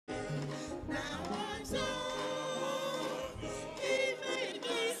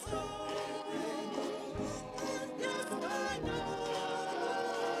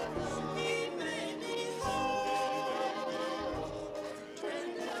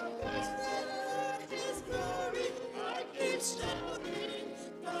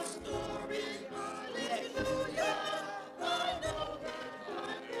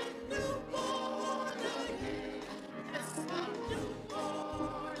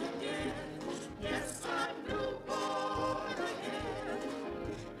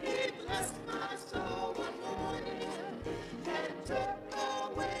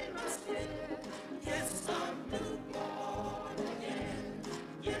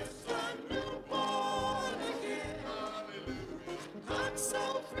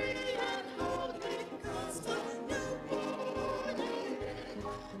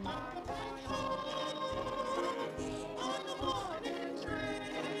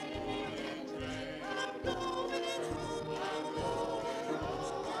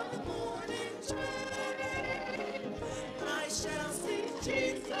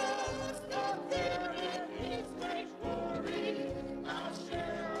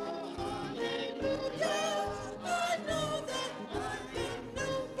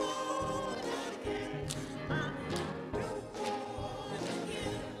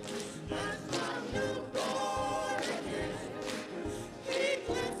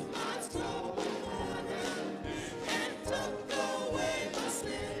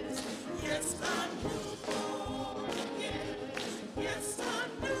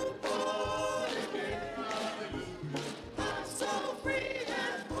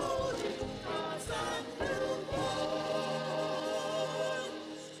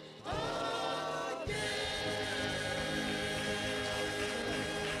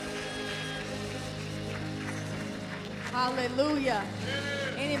Hallelujah.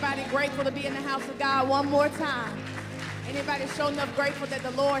 Anybody grateful to be in the house of God one more time? Anybody sure enough grateful that the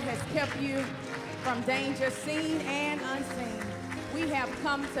Lord has kept you from danger seen and unseen? We have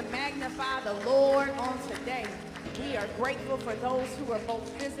come to magnify the Lord on today. We are grateful for those who are both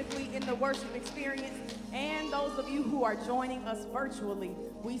physically in the worship experience and those of you who are joining us virtually.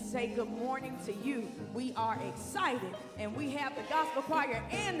 We say good morning to you. We are excited, and we have the gospel choir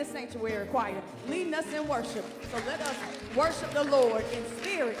and the sanctuary choir leading us in worship. So let us worship the Lord in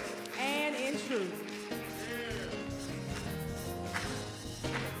spirit and in truth.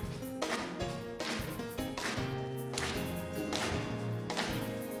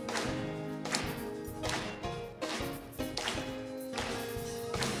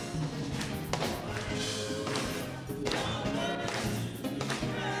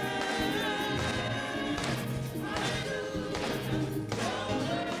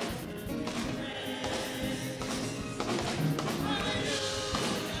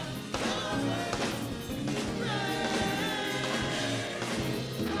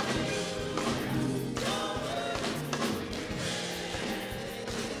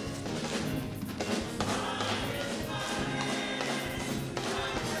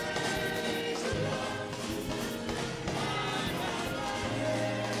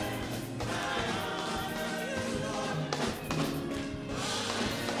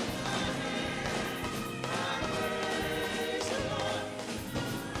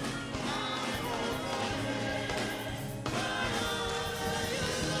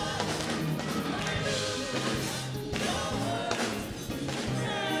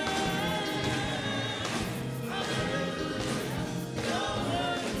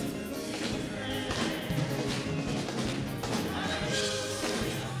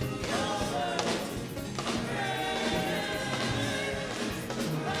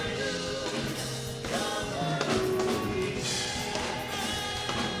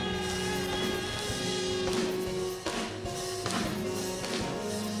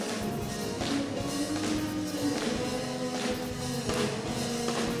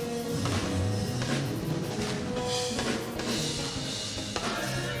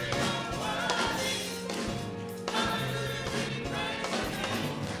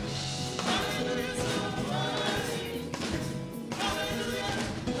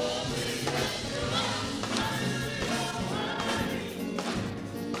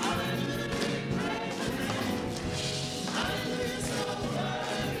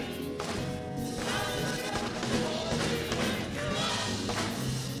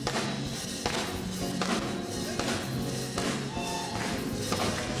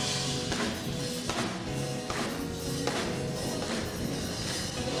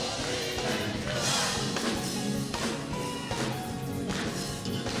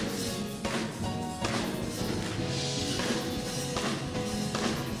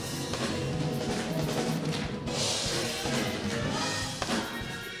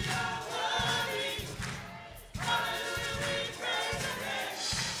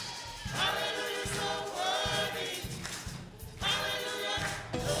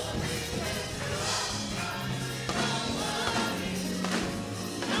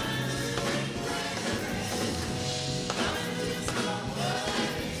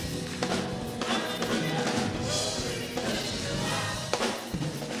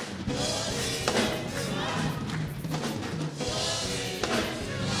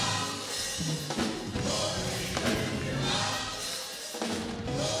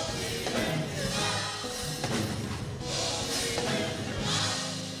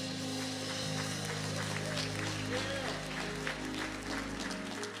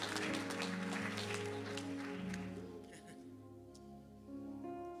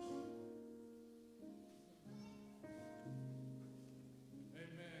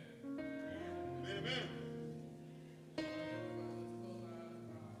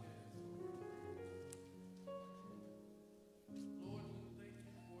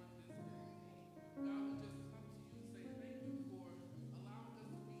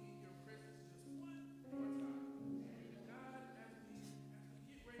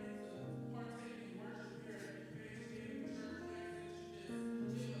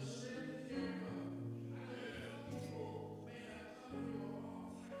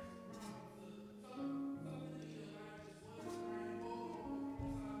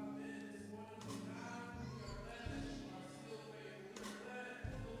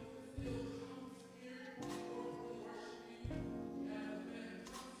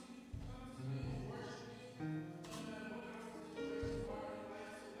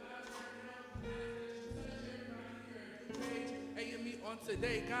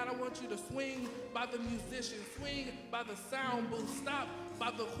 today. God, I want you to swing by the musicians, swing by the sound booth, stop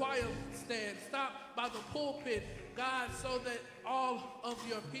by the choir stand, stop by the pulpit, God, so that all of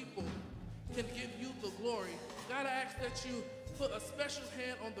your people can give you the glory. God, I ask that you put a special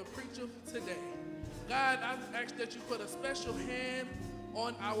hand on the preacher today. God, I ask that you put a special hand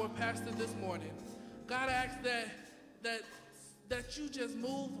on our pastor this morning. God, I ask that you just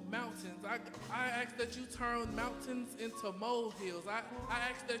move mountains. I ask that you turn mountains into molehills. I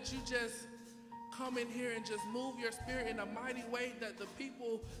ask that you just come in here and just move your spirit in a mighty way that the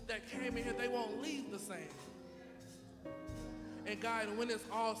people that came in here, they won't leave the same. And God, when it's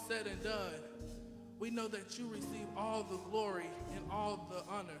all said and done, we know that you receive all the glory and all the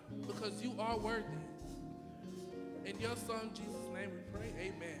honor because you are worthy. In your son, Jesus' name we pray,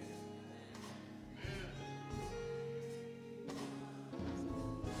 amen.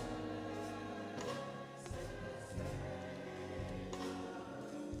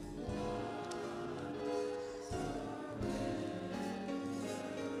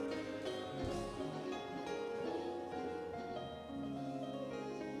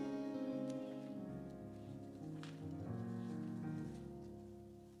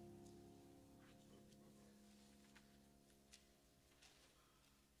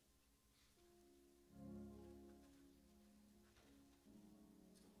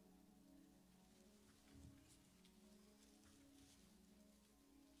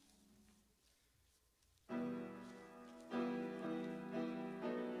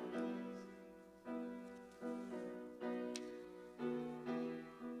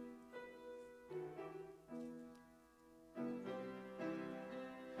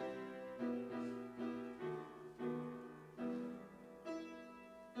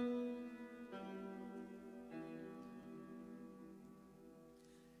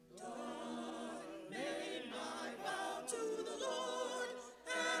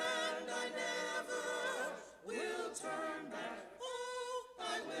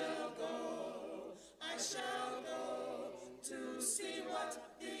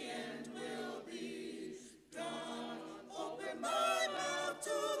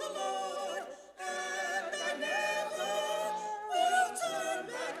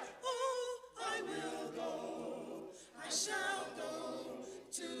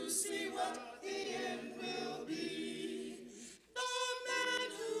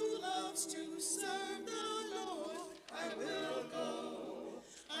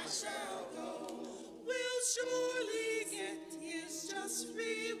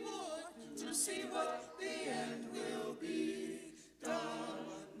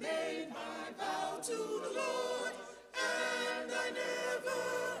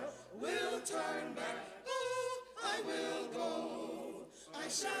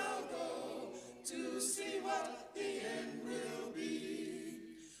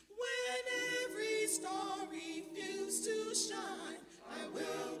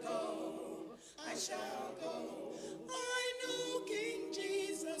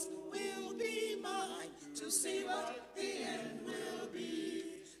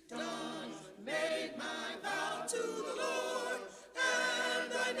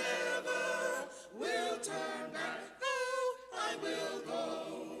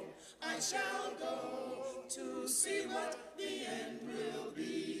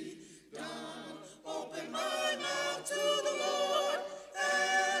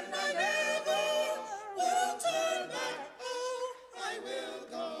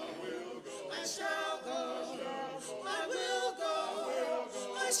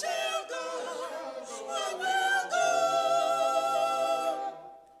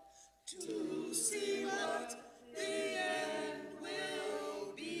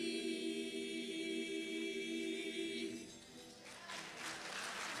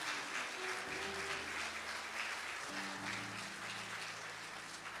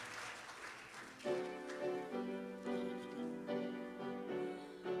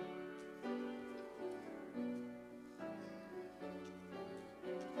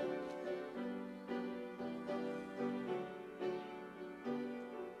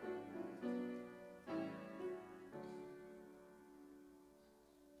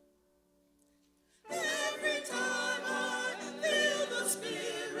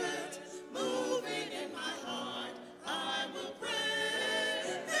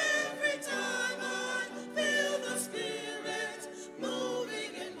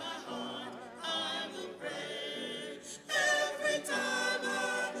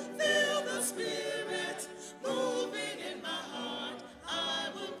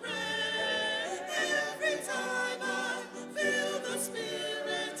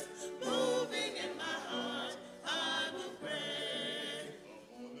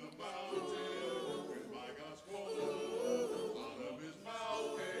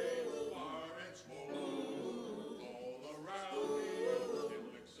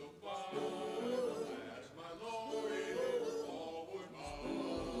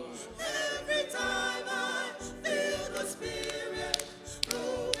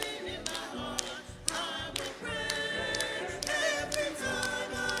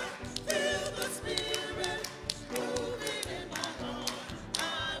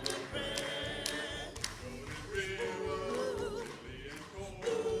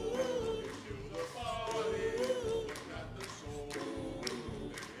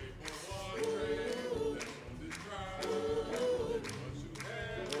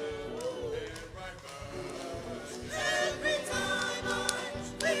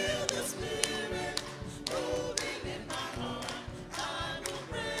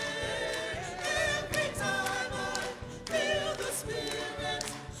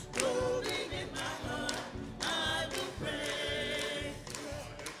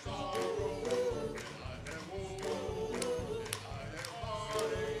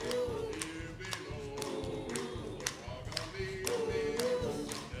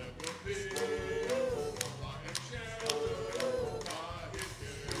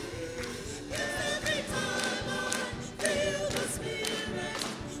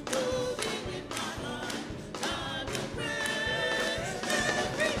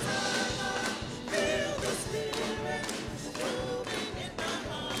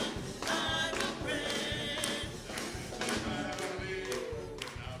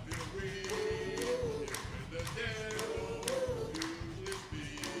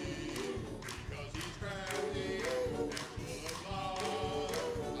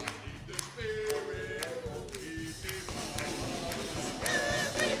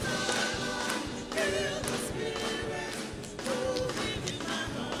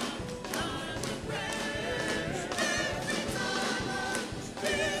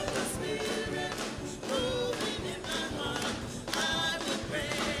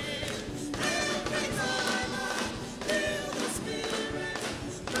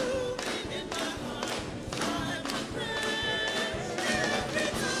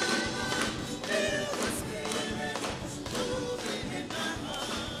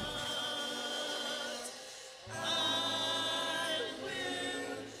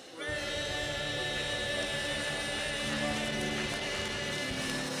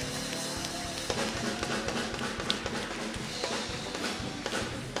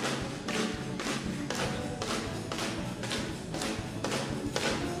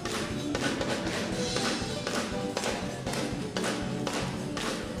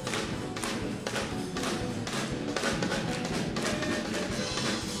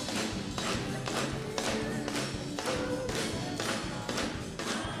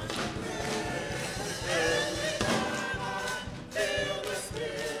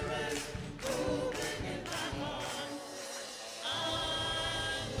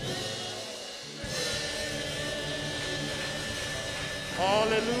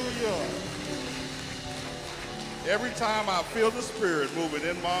 Hallelujah. Every time I feel the Spirit moving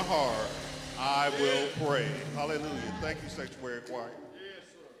in my heart, I will pray. Hallelujah. Thank you, Sanctuary Choir.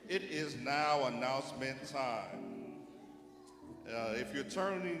 It is now announcement time. If you're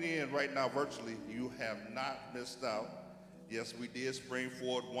turning in right now virtually, you have not missed out. Yes, we did spring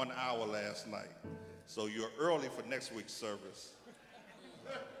forward 1 hour last night. So you're early for next week's service.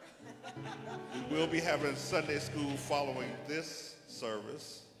 We will be having Sunday school following this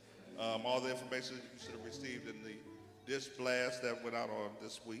service. All the information you should have received in the dish blast that went out on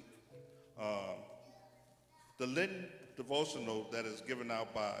this week. The Lenten devotional that is given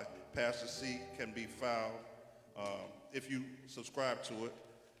out by Pastor C can be found if you subscribe to it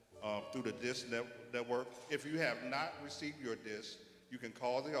through the dish network. If you have not received your dish, you can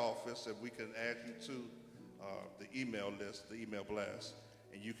call the office and we can add you to the email list, the email blast,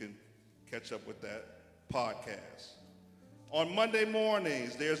 and you can catch up with that podcast. On Monday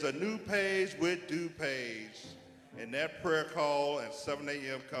mornings, there's a new page with DuPage, and that prayer call at 7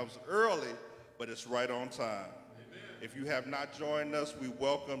 a.m. comes early, but it's right on time. Amen. If you have not joined us, we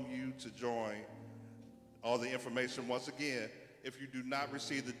welcome you to join. All the information, once again, if you do not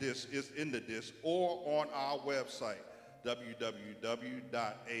receive the dish, is in the dish or on our website,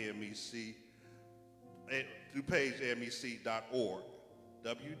 DuPageAMEC.org,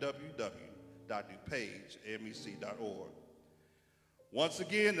 www.DuPageAMEC.org. Once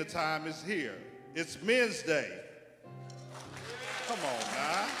again, the time is here. It's Men's Day. Come on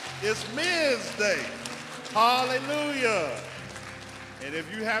now. It's Men's Day. Hallelujah. And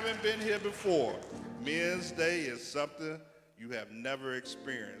if you haven't been here before, Men's Day is something you have never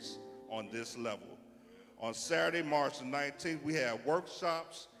experienced on this level. On Saturday, March the 19th, we have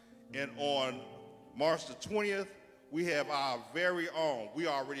workshops, and on March the 20th, we have our very own, we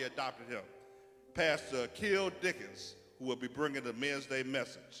already adopted him, Pastor Dickens, who will be bringing the Men's Day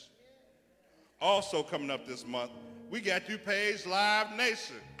message. Also coming up this month, we got DuPage Live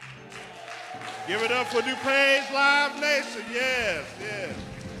Nation. Give it up for DuPage Live Nation, yes, yes.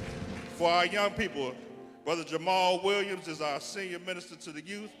 For our young people, Brother Jamal Williams is our senior minister to the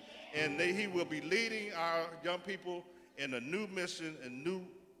youth, and he will be leading our young people in a new mission and new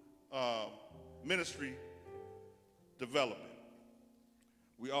ministry development.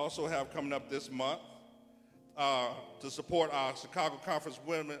 We also have coming up this month to support our Chicago Conference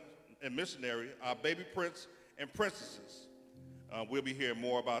Women and Missionary, our baby prince and princesses. We'll be hearing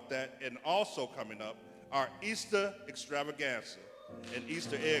more about that. And also coming up, our Easter extravaganza and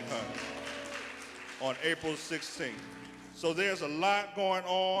Easter egg hunt on April 16th. So there's a lot going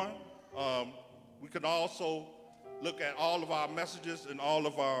on. We can also look at all of our messages and all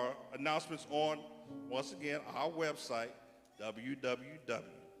of our announcements on, once again, our website,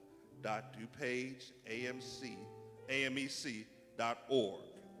 www.DuPageAMEC.org,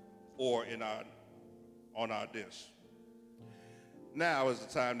 or on our dish. Now is the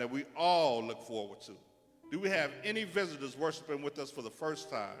time that we all look forward to. Do we have any visitors worshiping with us for the first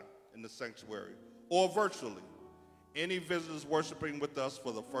time in the sanctuary or virtually? Any visitors worshiping with us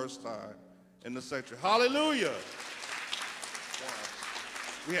for the first time in the sanctuary? Hallelujah!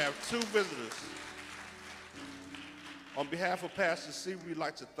 We have 2 visitors. On behalf of Pastor C, we'd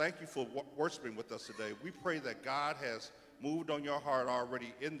like to thank you for worshiping with us today. We pray that God has moved on your heart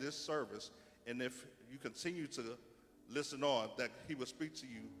already in this service, and if you continue to listen on, that he will speak to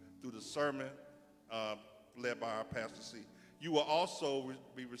you through the sermon led by our Pastor C. You will also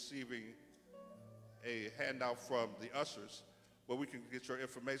be receiving a handout from the ushers where we can get your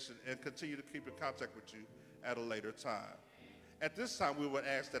information and continue to keep in contact with you at a later time. At this time, we would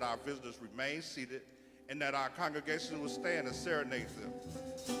ask that our visitors remain seated and that our congregation will stand and serenade them.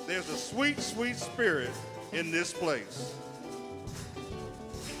 There's a sweet, sweet spirit in this place.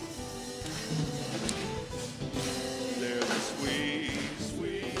 There's a sweet, sweet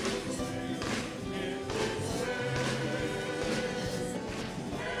spirit in this place.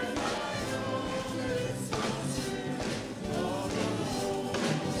 And I know this spirit of the Lord.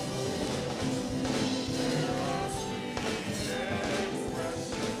 There are sweet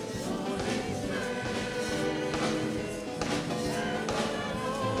expressions on his face. And I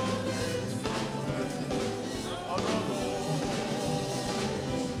know this presence of the Lord.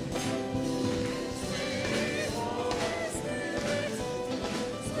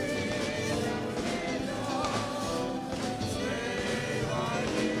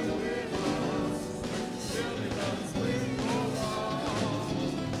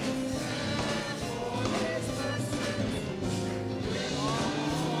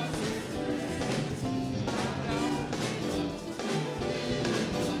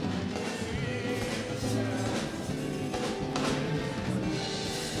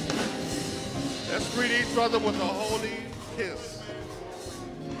 each other with a holy kiss.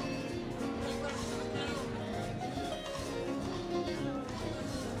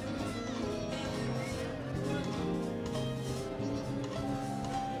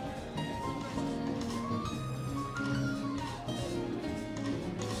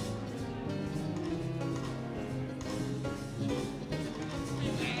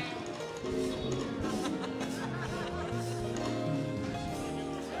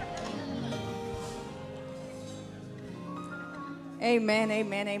 Amen,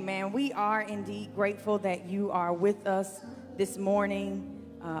 amen, amen. We are indeed grateful that you are with us this morning.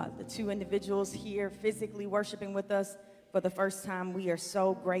 The two individuals here physically worshiping with us for the first time, we are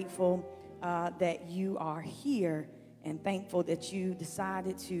so grateful that you are here and thankful that you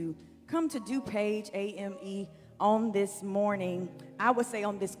decided to come to DuPage AME on this morning. I would say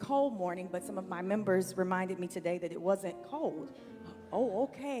on this cold morning, but some of my members reminded me today that it wasn't cold. Oh,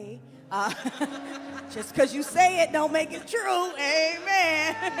 okay. Just because you say it don't make it true.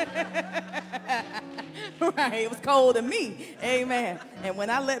 Amen. Right, it was cold to me. Amen. And when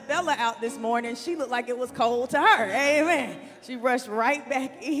I let Bella out this morning, she looked like it was cold to her. Amen. She rushed right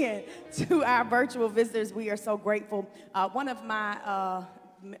back in to our virtual visitors. We are so grateful. One of my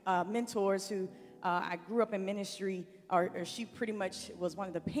mentors who I grew up in ministry, or she pretty much was one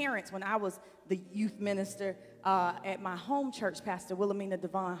of the parents when I was the youth minister at my home church. Pastor Wilhelmina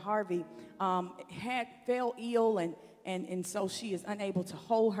Devon Harvey fell ill, and so she is unable to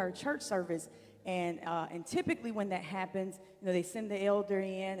hold her church service. And typically when that happens, you know, they send the elder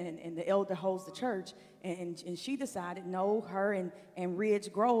in, and the elder holds the church. And she decided, no, her and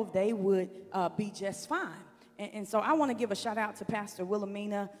Ridge Grove, they would be just fine. And so I want to give a shout out to Pastor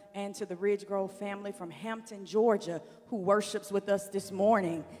Wilhelmina and to the Ridge Grove family from Hampton, Georgia, who worships with us this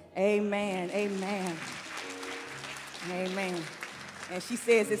morning. Amen, amen, amen. And she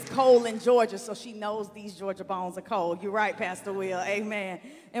says it's cold in Georgia, so she knows these Georgia bones are cold. You're right, Pastor Will, amen.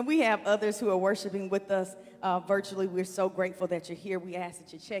 And we have others who are worshiping with us virtually. We're so grateful that you're here. We ask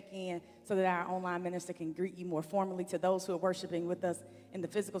that you check in so that our online minister can greet you more formally. To those who are worshiping with us in the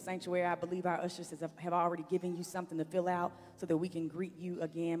physical sanctuary, I believe our ushers have already given you something to fill out so that we can greet you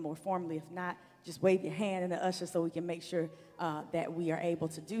again more formally. If not, just wave your hand in the usher so we can make sure that we are able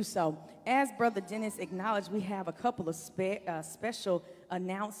to do so. As Brother Dennis acknowledged, we have a couple of special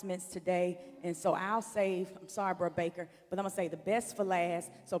announcements today. And so I'll save, I'm sorry, Bro Baker, but I'm going to say the best for last.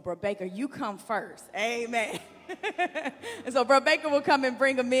 So, Bro Baker, you come first. Amen. And so, Bro Baker will come and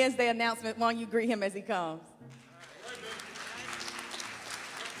bring a Men's Day announcement. Why don't you greet him as he comes?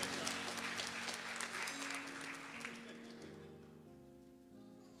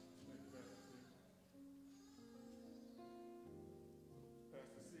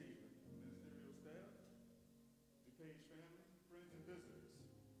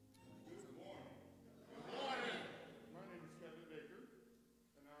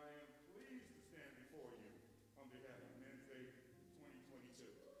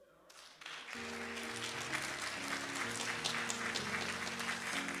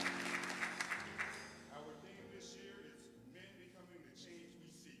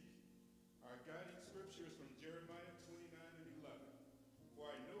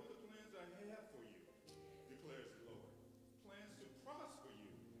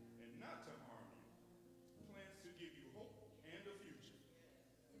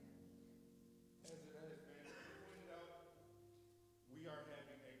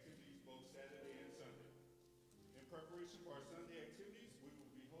 For our Sunday activities, we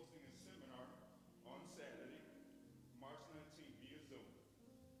will be hosting a seminar on Saturday, March 19th via Zoom.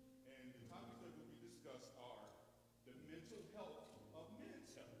 And the topics that will be discussed are the mental health of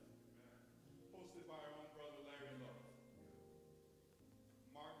men's health, hosted by our own brother Larry Love.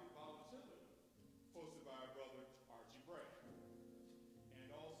 Market volatility, hosted by our brother Archie Bragg. And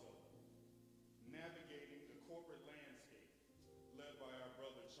also, navigating the corporate landscape, led by our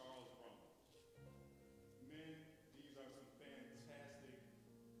brother Charles Brummer. Men, these are some fantastic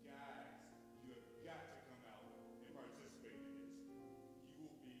guys. You have got to come out and participate in this.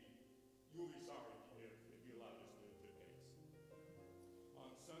 You'll be sorry if you allow this to pass.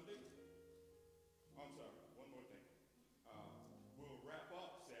 On Sunday, I'm sorry, one more thing. We'll wrap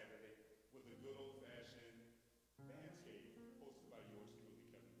up Saturday with a good old-fashioned landscape hosted by yours truly,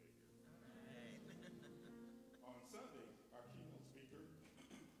 Kevin Baker. On Sunday, our keynote speaker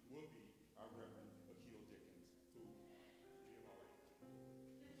will be our Reverend Dickens, who we have already done.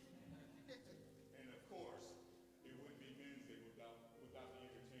 And of course, it wouldn't be Men's Day without the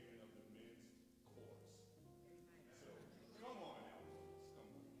entertainment of the men's chorus. So come on out, folks, come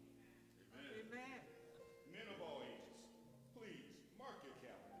on.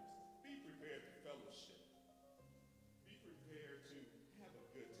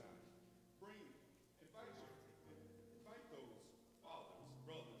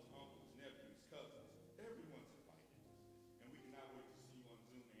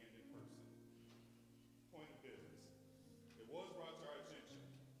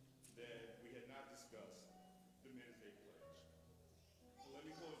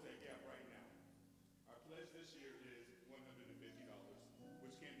 this year is $150,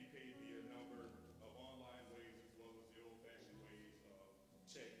 which can be paid via a number of online ways as well as the old-fashioned ways of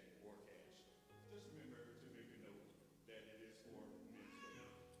check or cash. Just remember to make a note that it is for Men's Day.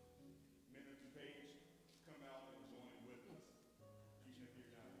 Men of DuPage, come out and join with us, even if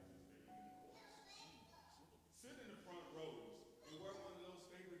you're not participating in the course. Sit in the front rows and wear one of those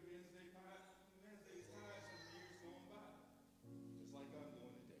favorite Wednesday ties from years gone by, just like I'm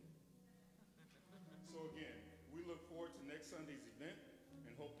doing today. So again, we look forward to next Sunday's event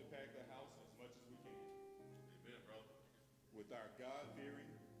and hope to pack the house as much as we can. Amen, brother. With our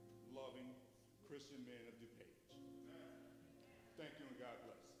God-fearing, loving Christian men of DuPage. Thank you and God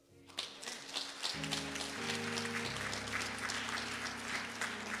bless.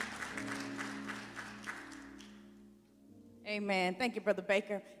 Amen. Thank you, Brother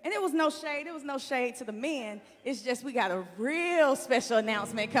Baker. And it was no shade. It was no shade to the men. It's just we got a real special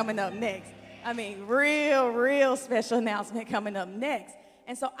announcement coming up next. I mean, real special announcement coming up next.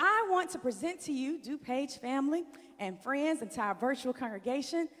 And so I want to present to you, DuPage family and friends, and to our virtual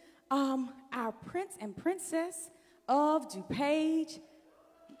congregation, our Prince and Princess of DuPage,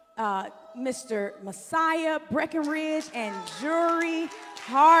 Mr. Messiah Breckenridge and Jury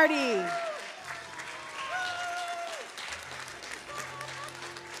Hardy.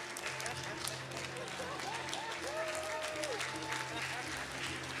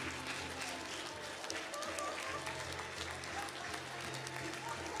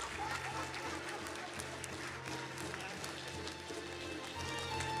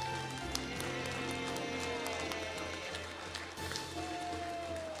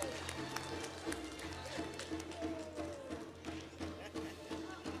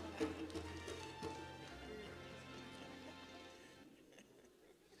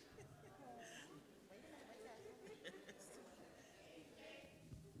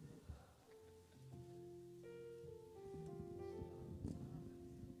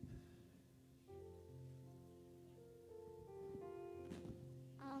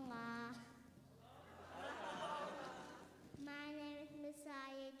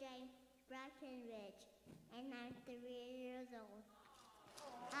 Breckenridge, and I'm 3 years old.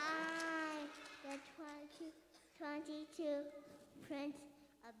 I'm the 2022 Prince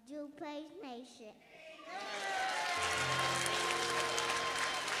of DuPage Nation.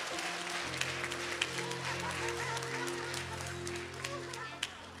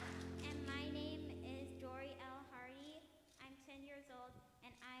 And my name is Dory L. Hardy. I'm 10 years old,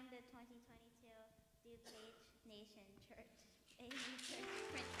 and I'm the 2022 DuPage Nation Church AME Church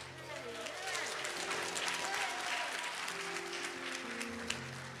Prince.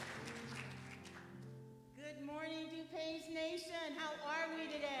 Good morning, DuPage Nation. How are we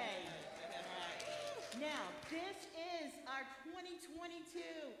today? Now, this is our 2022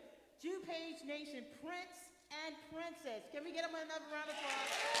 DuPage Nation Prince and Princess. Can we get them another round of applause?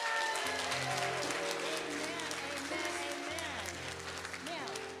 Amen. Now,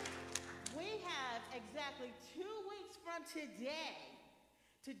 we have exactly 2 weeks from today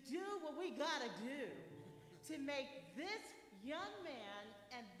to do what we gotta do to make this young man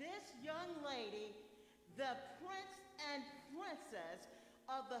and this young lady the Prince and Princess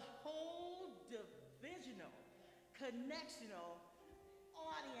of the whole divisional, connectional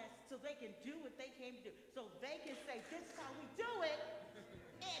audience, so they can do what they came to do. So they can say, this is how we do it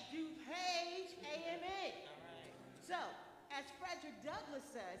at DuPage AME. So, as Frederick Douglass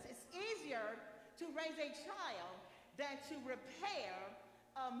says, it's easier to raise a child than to repair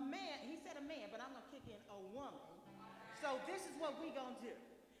a man. He said a man, but I'm gonna kick in a woman. So this is what we gonna do.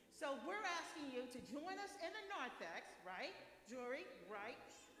 So we're asking you to join us in the narthex, right? Jury, right,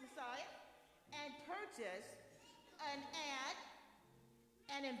 Messiah, and purchase an ad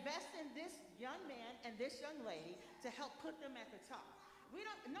and invest in this young man and this young lady to help put them at the top. We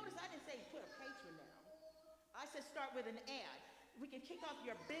don't, notice I didn't say put a patron down. I said start with an ad. We can kick off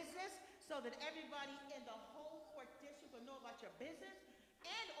your business so that everybody in the whole 4th district will know about your business,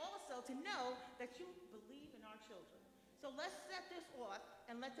 and also to know that you believe in our children. So let's set this off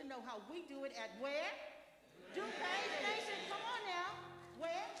and let them know how we do it at where? DuPage Nation. Come on now.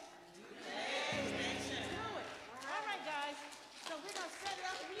 Where? DuPage Nation. Do it. All right, guys. So we're going to set it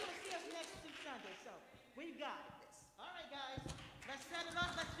up, and you're going to see us next Sunday. So we got this. All right, guys. Let's set it up.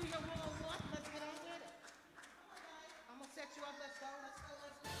 Let's do your 101. Let's get on with it. Come on, guys. I'm going to set you up. Let's go. Let's go.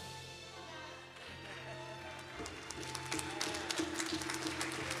 Let's go. Come on, guys.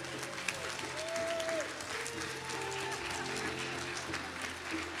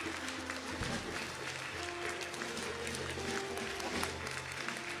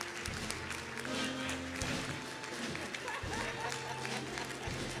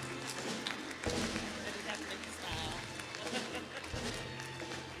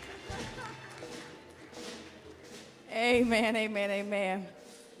 Amen, amen, amen.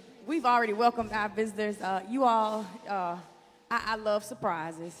 We've already welcomed our visitors. You all, I love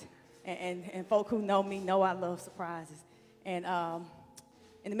surprises. And folk who know me know I love surprises. And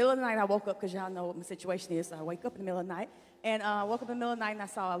in the middle of the night, I woke up, because y'all know what my situation is, so I wake up in the middle of the night. And I woke up in the middle of the night, and I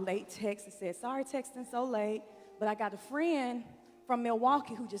saw a late text that said, sorry texting so late, but I got a friend from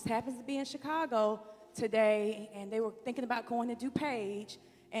Milwaukee who just happens to be in Chicago today, and they were thinking about going to DuPage.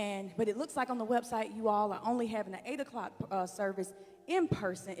 But it looks like on the website you all are only having an 8 o'clock service in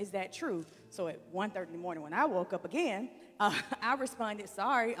person. Is that true? So at 1:30 in the morning when I woke up again, I responded,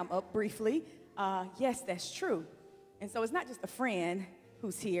 sorry, I'm up briefly. Yes, that's true. And so it's not just a friend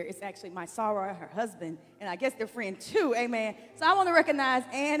who's here. It's actually my soror, her husband, and I guess their friend too, amen. So I want to recognize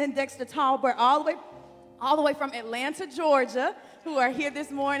Ann and Dexter Talbert all the way from Atlanta, Georgia, who are here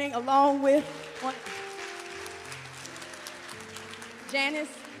this morning, along with Janice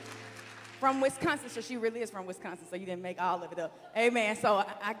from Wisconsin. So she really is from Wisconsin, so you didn't make all of it up. Amen. So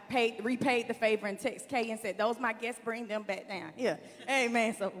I repaid the favor and text Kay and said, those my guests, bring them back down. Yeah.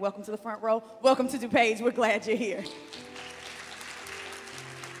 Amen. So welcome to the front row. Welcome to DuPage. We're glad you're here.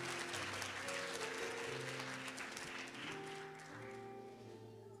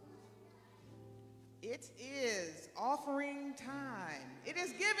 It is offering time. It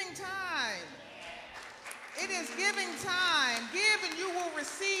is giving time. It is giving time. Give and you will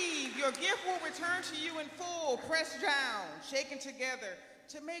receive. Your gift will return to you in full, pressed down, shaken together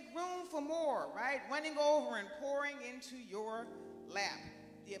to make room for more, right? Running over and pouring into your lap.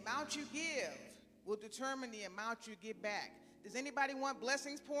 The amount you give will determine the amount you get back. Does anybody want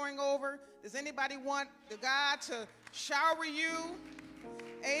blessings pouring over? Does anybody want the God to shower you?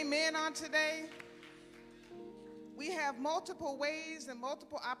 Amen on today. We have multiple ways and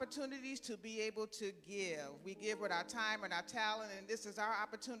multiple opportunities to be able to give. We give with our time and our talent, and this is our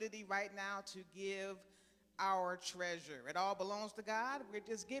opportunity right now to give our treasure. It all belongs to God. We're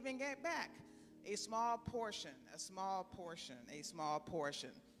just giving it back. A small portion, a small portion, a small portion.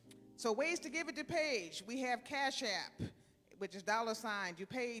 So ways to give it to DuPage. We have Cash App, which is $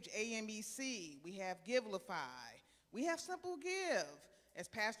 DuPage AMEC. We have Givelify. We have Simple Give. As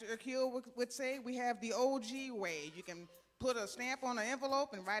Pastor Akil would say, we have the OG way. You can put a stamp on an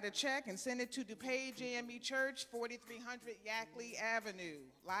envelope and write a check and send it to DuPage AME Church, 4300 Yackley Avenue,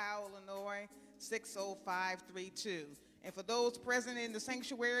 Lisle, Illinois, 60532. And for those present in the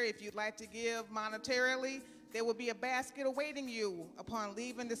sanctuary, if you'd like to give monetarily, there will be a basket awaiting you upon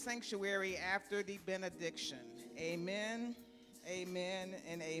leaving the sanctuary after the benediction. Amen, amen,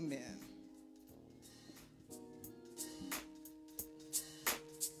 and amen.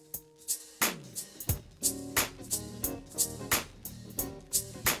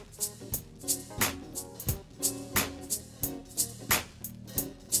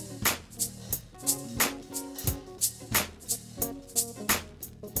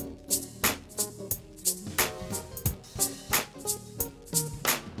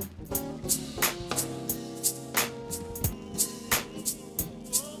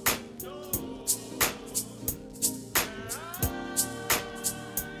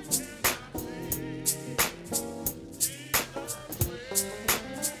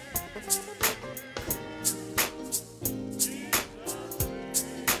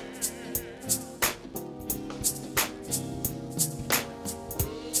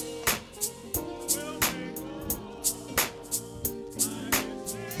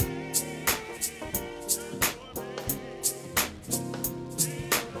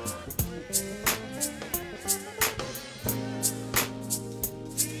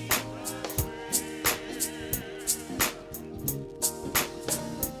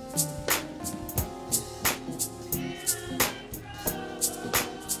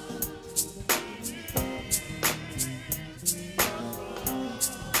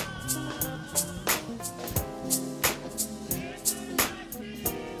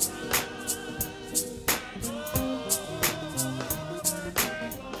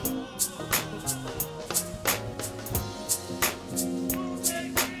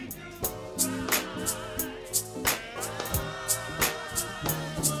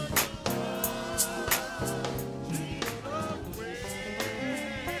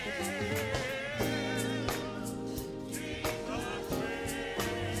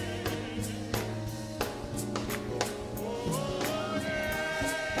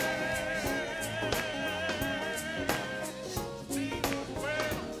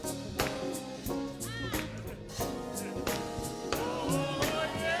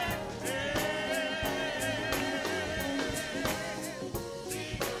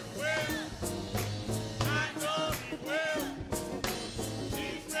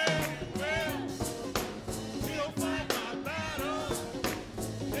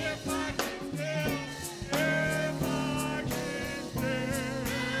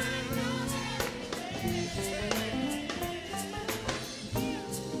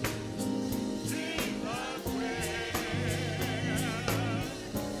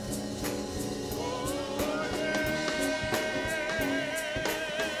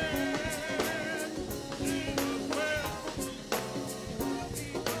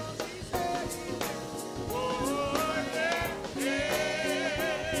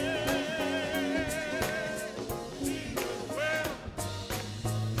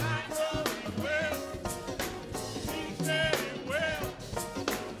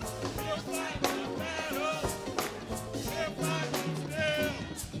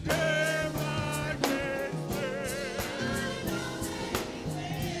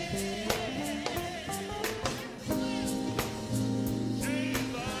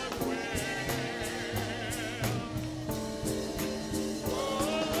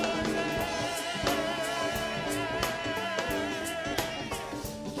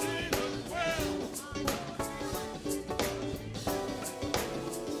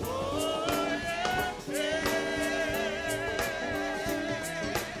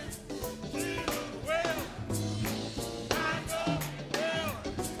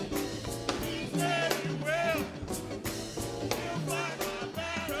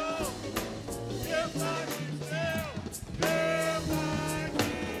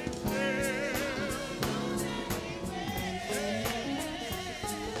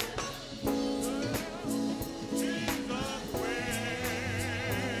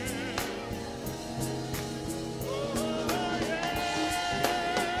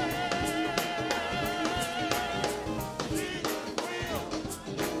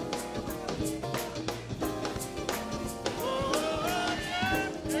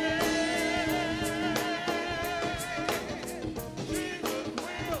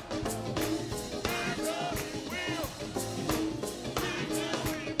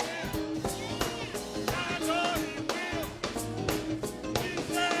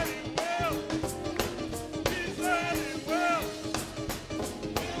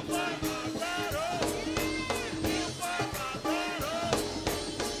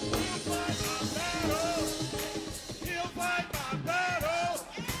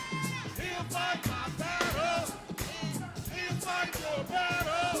 your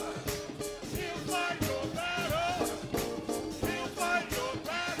battle. He'll fight your battle. He'll fight your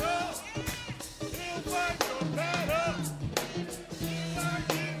battle. He'll fight your battle. He'll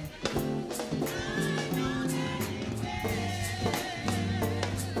fight it.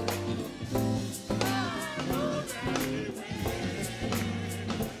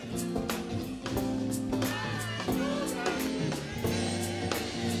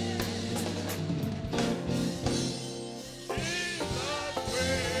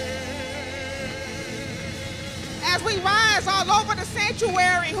 As we rise all over the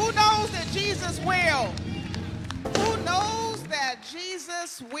sanctuary, who knows that Jesus will? Who knows that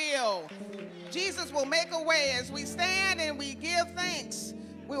Jesus will? Jesus will make a way. As we stand and we give thanks,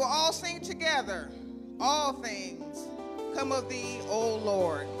 we will all sing together. All things come of thee, O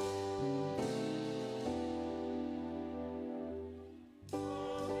Lord.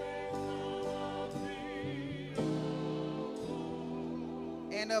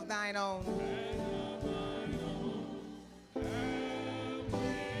 And of thine own.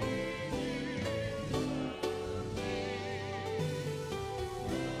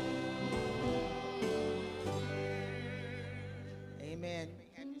 Amen.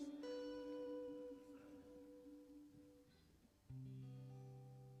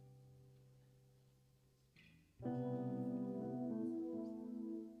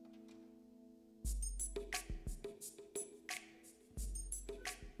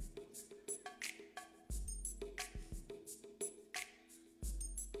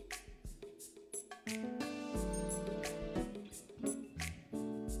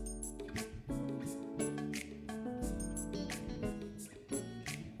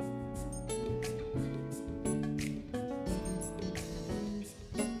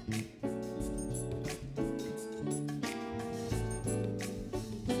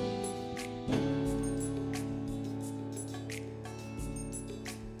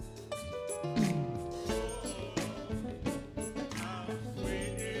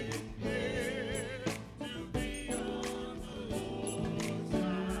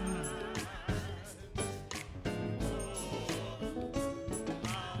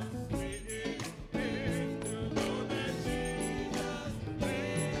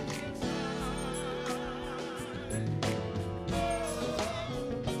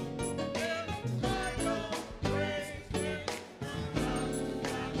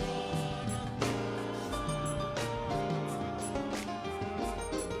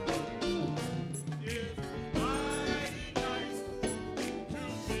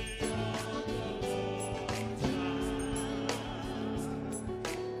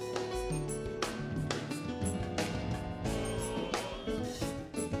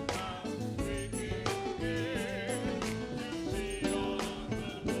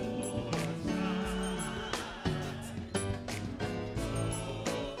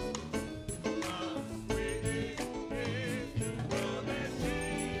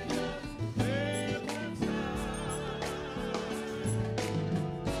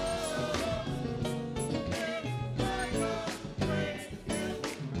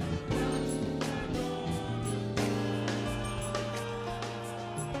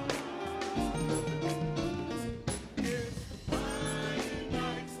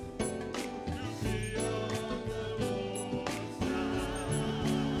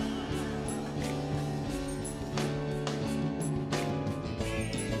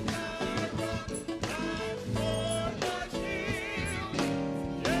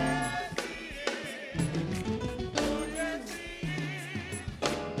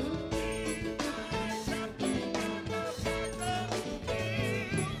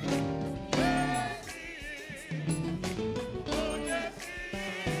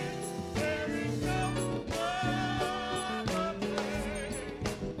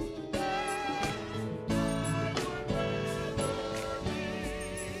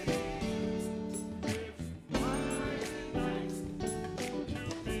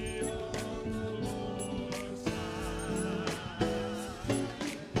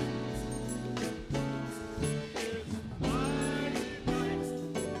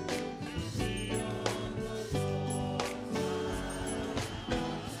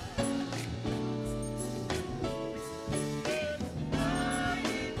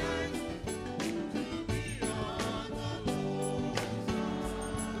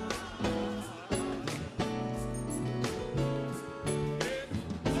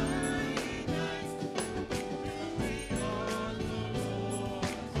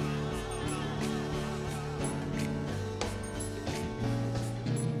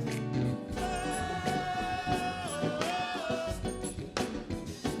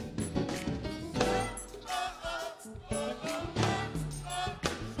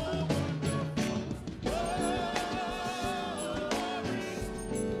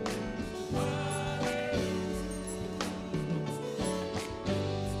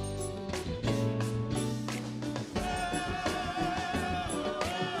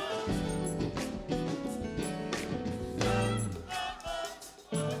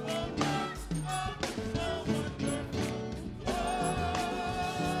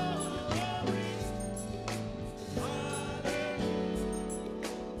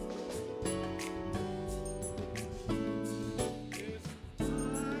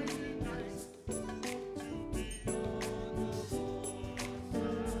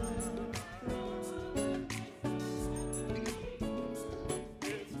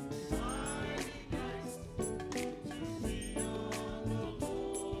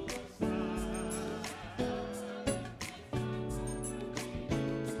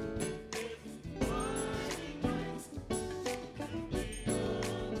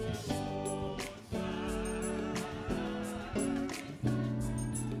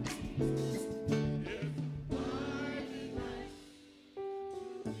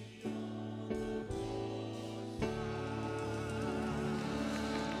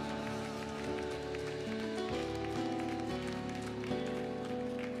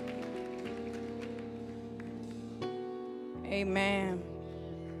 Amen.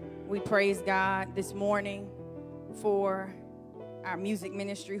 We praise God this morning for our music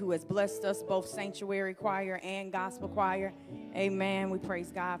ministry who has blessed us, both sanctuary choir and gospel choir. Amen. We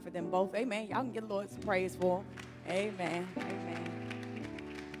praise God for them both. Amen. Y'all can give the Lord some praise for them. Amen. Amen.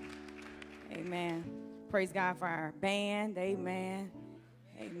 Amen. Praise God for our band. Amen.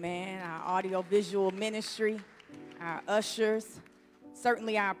 Amen. Our audio-visual ministry, our ushers,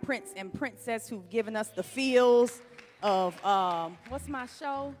 certainly our prince and princess who've given us the feels of, what's my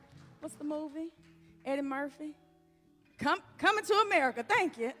show? What's the movie? Eddie Murphy? Coming to America.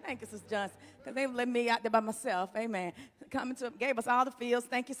 Thank you. Thank you, Sister Johnson, because they let me out there by myself. Amen. Gave us all the feels.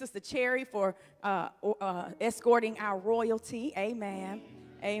 Thank you, Sister Cherry, for escorting our royalty. Amen.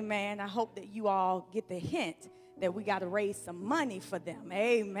 Amen. I hope that you all get the hint that we got to raise some money for them.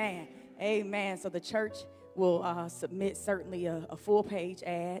 Amen. Amen. So the church will submit certainly a full-page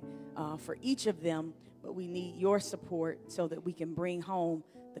ad for each of them, but we need your support so that we can bring home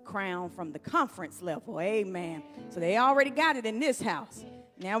the crown from the conference level. Amen. So they already got it in this house.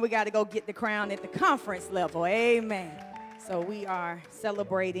 Now we got to go get the crown at the conference level. Amen. So we are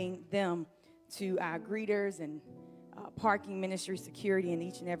celebrating them to our greeters and parking ministry, security, and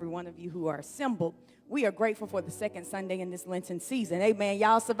each and every one of you who are assembled. We are grateful for the second Sunday in this Lenten season. Amen.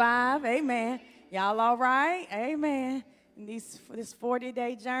 Y'all survive. Amen. Y'all all right? Amen. For this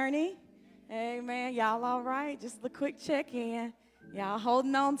 40-day journey. Amen. Y'all all right? Just a quick check-in. Y'all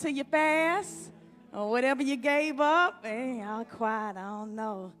holding on to your fast or whatever you gave up? Hey, y'all quiet. I don't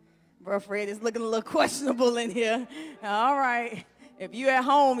know. Bro Fred is looking a little questionable in here. All right. If you at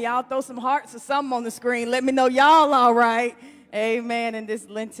home, y'all throw some hearts or something on the screen. Let me know y'all all right. Amen. In this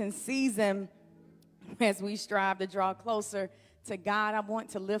Lenten season, as we strive to draw closer to God, I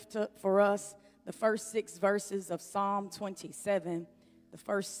want to lift up for us the first 6 verses of Psalm 27. The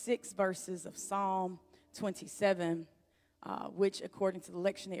first 6 verses of Psalm 27. Which, according to the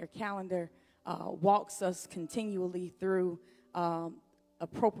lectionary calendar, walks us continually through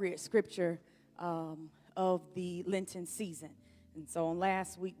appropriate scripture of the Lenten season. And so on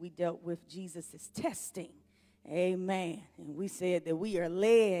last week, we dealt with Jesus' testing. Amen. And we said that we are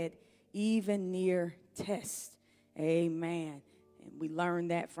led even near test. Amen. And we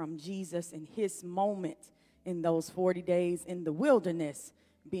learned that from Jesus in his moment in those 40 days in the wilderness,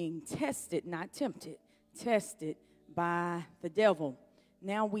 being tested, not tempted, tested by the devil.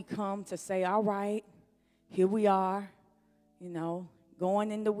 Now we come to say, all right, here we are,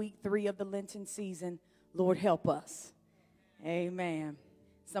 going into week 3 of the Lenten season. Lord, help us. Amen.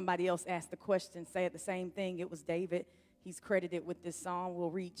 Somebody else asked the question, said the same thing. It was David. He's credited with this song. We'll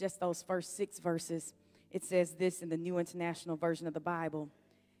read just those first 6 verses. It says this in the New International Version of the Bible.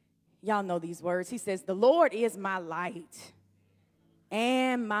 Y'all know these words. He says, the Lord is my light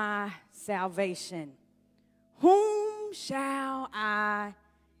and my salvation. Whom shall I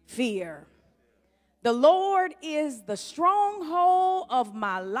fear? The Lord is the stronghold of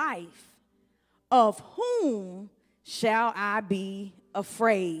my life. Of whom shall I be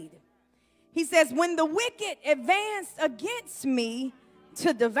afraid? He says, when the wicked advance against me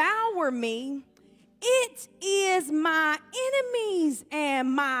to devour me, it is my enemies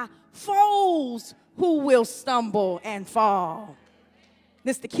and my foes who will stumble and fall.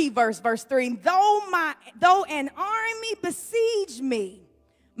 This is the key verse, verse 3. Though an army besiege me,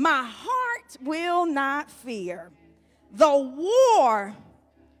 my heart will not fear. Though war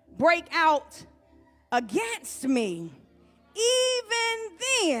break out against me, even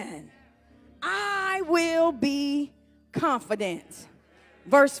then I will be confident.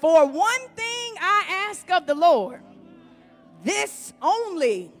 Verse 4, one thing I ask of the Lord, this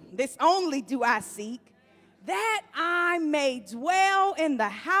only do I seek, that I may dwell in the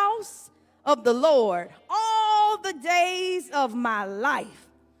house of the Lord all the days of my life,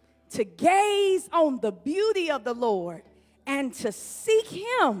 to gaze on the beauty of the Lord and to seek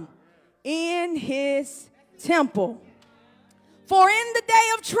him in his temple. For in the day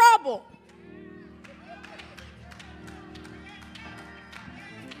of trouble,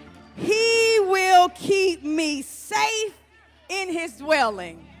 he will keep me safe in his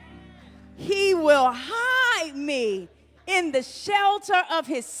dwelling. He will hide me in the shelter of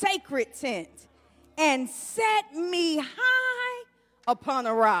his sacred tent and set me high upon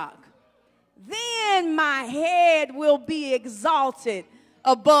a rock. Then my head will be exalted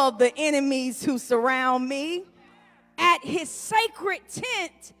above the enemies who surround me. At his sacred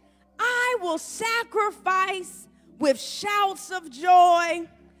tent, I will sacrifice with shouts of joy.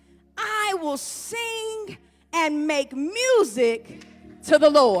 I will sing and make music to the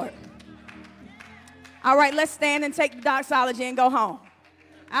Lord. All right, let's stand and take the doxology and go home.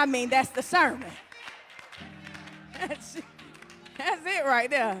 I mean, that's the sermon. That's it right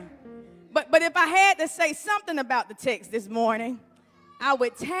there. But if I had to say something about the text this morning, I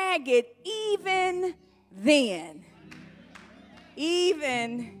would tag it even then.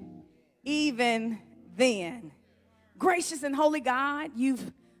 Even then. Gracious and holy God,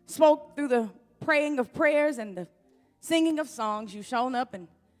 you've spoke through the praying of prayers and the singing of songs. You've shown up and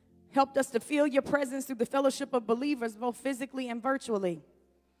helped us to feel your presence through the fellowship of believers, both physically and virtually.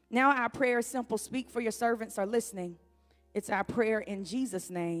 Now our prayer is simple. Speak, for your servants are listening. It's our prayer in Jesus'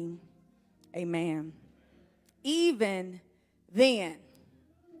 name. Amen. Even then.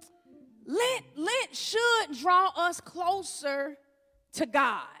 Lent should draw us closer to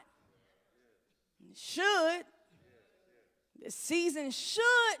God. It should. This season should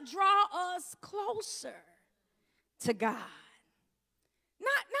draw us closer to God.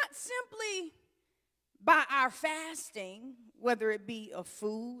 Not simply by our fasting, whether it be of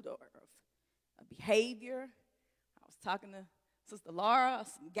food or of behavior. I was talking to Sister Laura,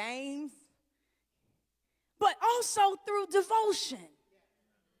 some games. But also through devotion.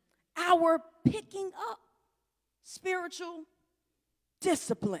 Our picking up spiritual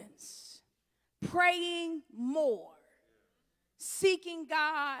disciplines. Praying more. Seeking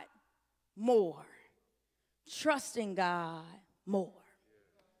God more. Trusting God more.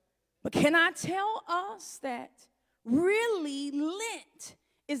 But can I tell us that really Lent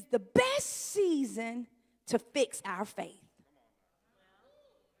is the best season to fix our faith?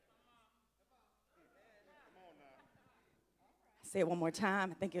 I'll say it one more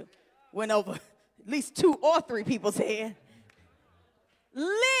time. I think it went over at least 2 or 3 people's head.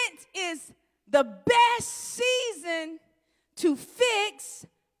 Lent is the best season to fix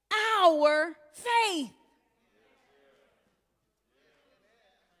our faith.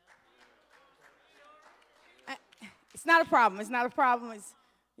 It's not a problem. It's not a problem. It's,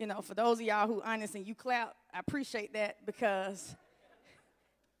 for those of y'all who honest and you clap, I appreciate that, because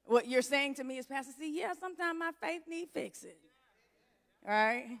what you're saying to me is, Pastor C, yeah, sometimes my faith need fixing. All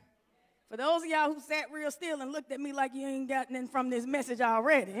right? For those of y'all who sat real still and looked at me like you ain't got nothing from this message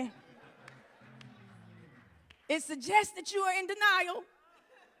already, it suggests that you are in denial.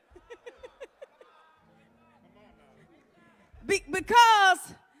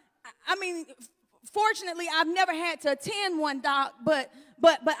 Because, fortunately, I've never had to attend one, Doc, but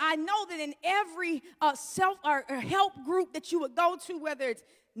I know that in every self or help group that you would go to, whether it's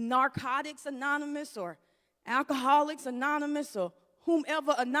Narcotics Anonymous or Alcoholics Anonymous or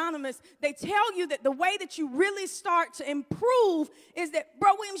whomever anonymous, they tell you that the way that you really start to improve is that,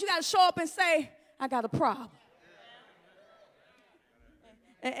 Bro Williams, you got to show up and say, I got a problem.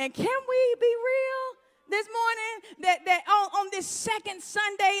 And can we be real this morning that on this second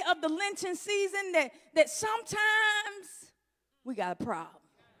Sunday of the Lenten season that sometimes we got a problem?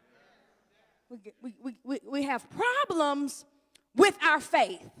 We have problems with our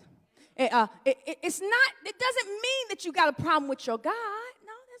faith. It doesn't mean that you got a problem with your God.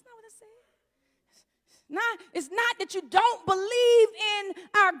 No, that's not what it says. It's not that you don't believe in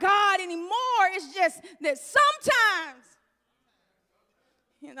our God anymore. It's just that sometimes,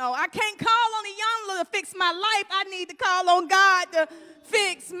 I can't call on a youngler to fix my life. I need to call on God to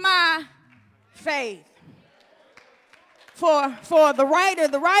fix my faith. For the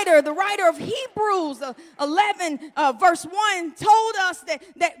writer of Hebrews 11 verse 1 told us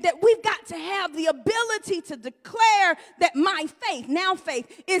that we've got to have the ability to declare that my faith, now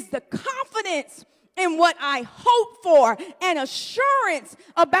faith, is the confidence in what I hope for and assurance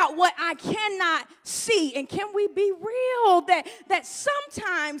about what I cannot see. And can we be real that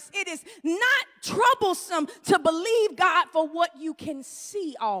sometimes it is not troublesome to believe God for what you can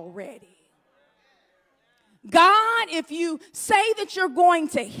see already? God, if you say that you're going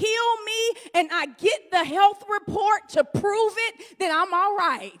to heal me and I get the health report to prove it, then I'm all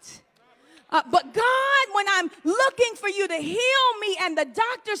right. But God, when I'm looking for you to heal me and the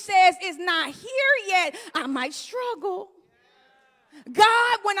doctor says it's not here yet, I might struggle.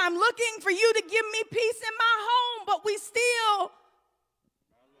 God, when I'm looking for you to give me peace in my home, but we still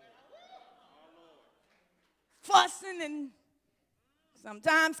fussing and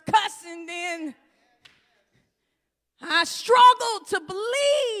sometimes cussing, then I struggle to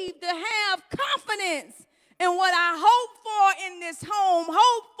believe, to have confidence in what I hope for in this home,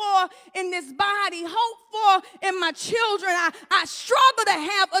 hope for in this body, hope for in my children. I struggle to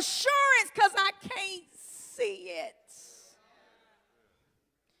have assurance because I can't see it.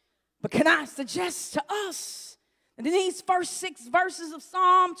 But can I suggest to us that in these first 6 verses of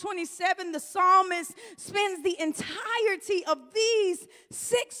Psalm 27, the psalmist spends the entirety of these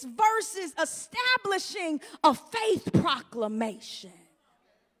 6 verses establishing a faith proclamation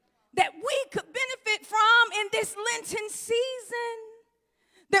that we could benefit from in this Lenten season.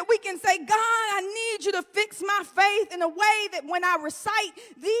 That we can say, God, I need you to fix my faith in a way that when I recite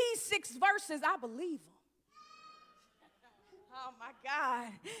these 6 verses, I believe them. Oh my God.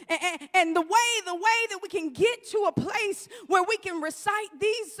 And the way that we can get to a place where we can recite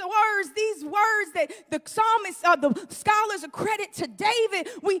these words that the psalmist, the scholars accredit to David,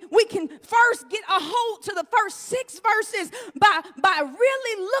 we can first get a hold to the first 6 verses by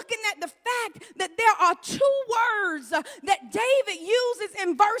really looking at the fact that there are 2 words that David uses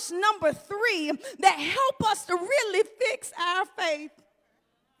in verse number 3 that help us to really fix our faith.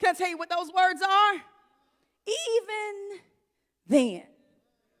 Can I tell you what those words are? Even then.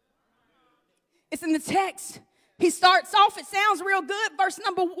 It's in the text. He starts off, it sounds real good. Verse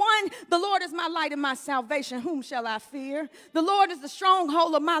number 1, the Lord is my light and my salvation. Whom shall I fear? The Lord is the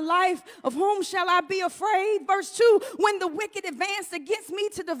stronghold of my life. Of whom shall I be afraid? Verse 2, when the wicked advance against me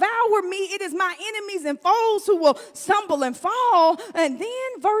to devour me, it is my enemies and foes who will stumble and fall. And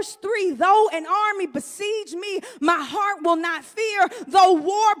then verse 3, though an army besiege me, my heart will not fear. Though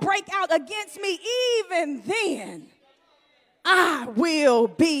war break out against me, even then I will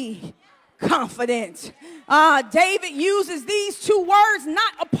be confident. David uses these 2 words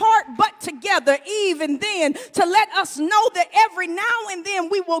not apart but together, even then, to let us know that every now and then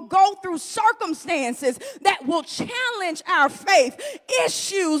we will go through circumstances that will challenge our faith,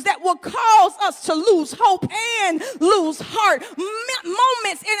 issues that will cause us to lose hope and lose heart,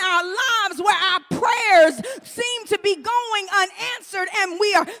 moments in our lives where our prayers seem to be going unanswered and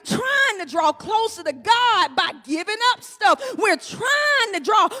we are trying to draw closer to God by giving up stuff. We're trying to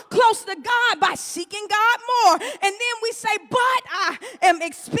draw closer to God by seeking God more. And then we say, but I am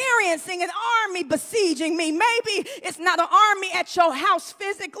experiencing an army besieging me. Maybe it's not an army at your house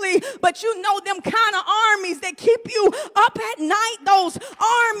physically, but you know them kind of armies that keep you up at night, those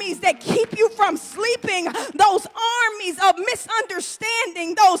armies that keep you from sleeping, those armies of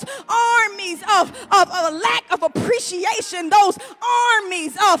misunderstanding, those armies of a lack of appreciation, those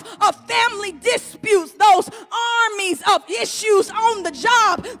armies of family disputes, those armies of issues on the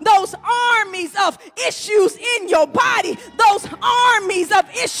job, those armies of issues in your body, those armies of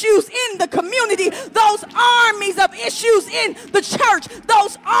issues in the community, those armies of issues in the church,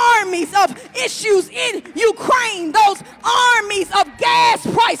 those armies of issues in Ukraine, those armies of gas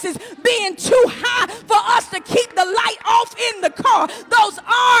prices being too high for us to keep the light off in the car, those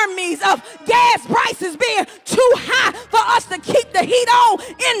armies of gas prices being too high for us to keep the heat on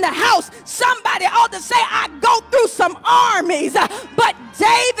in the house. Somebody ought to say, I go through some armies, but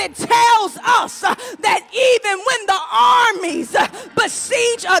David tells us that even when the armies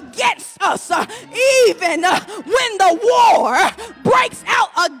besiege against us, even when the war breaks out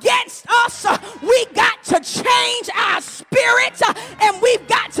against us, we got to change our spirit and we've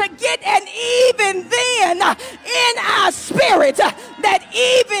got to get an even then in our spirit that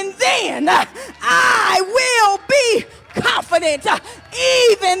even then I will be confident.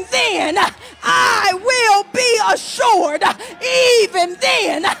 Even then I will be assured. Even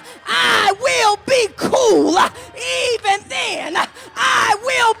then I will be cool. Even then I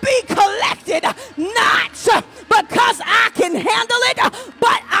will be collected. Not because I can handle it,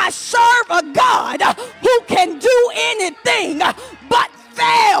 but I serve a God who can do anything but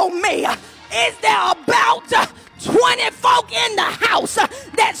fail me. Is there about 20 folk in the house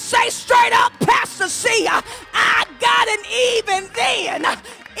that say straight up, Pastor C, I got an even then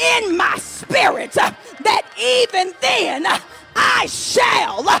in my spirit, that even then I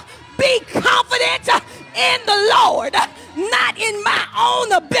shall be confident in the Lord, not in my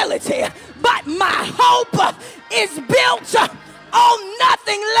own ability, but my hope is built on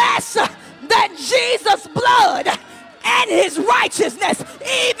nothing less than Jesus' blood and his righteousness.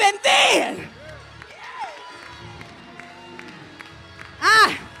 Even then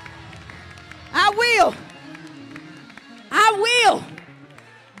I will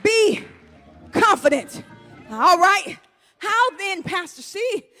be confident. All right. How then, Pastor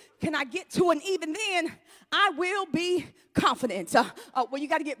C, can I get to an even then? I will be confident. Well, you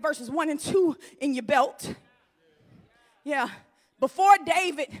got to get verses 1 and 2 in your belt. Yeah. Before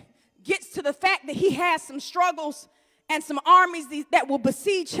David gets to the fact that he has some struggles and some armies that will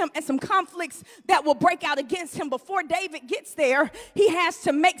besiege him and some conflicts that will break out against him, before David gets there, he has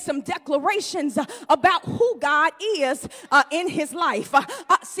to make some declarations about who God is in his life.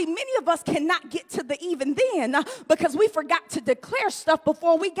 See, many of us cannot get to the even then because we forgot to declare stuff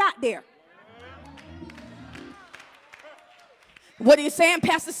before we got there. What are you saying,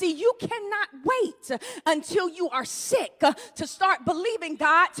 Pastor C? You cannot wait until you are sick to start believing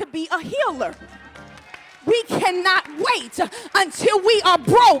God to be a healer. We cannot wait until we are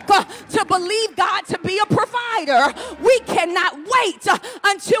broke to believe God to be a provider. We cannot wait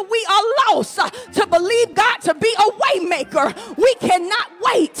until we are lost to believe God to be a way maker. We cannot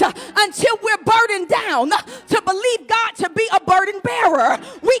wait until we're burdened down to believe God to be a burden bearer.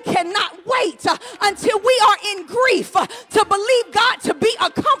 We cannot wait until we are in grief to believe God to be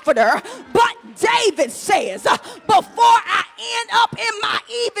a comforter. But David says, before I end up in my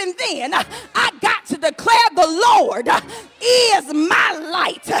even then, I got to declare the Lord is my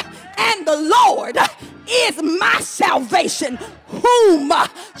light and the Lord is my salvation. Whom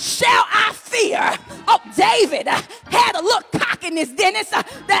shall I fear? Oh, David had a little cockiness, Dennis, that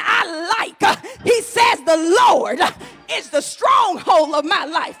I like. He says the Lord is the stronghold of my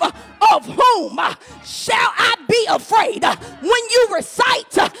life. Of whom shall I be afraid? When you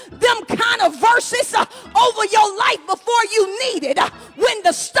recite them kind of verses over your life before you need it, when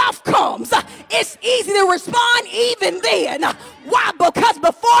the stuff comes, it's easy to respond even then. Why? Because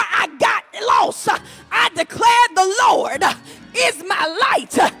before I got lost, I declared the Lord is my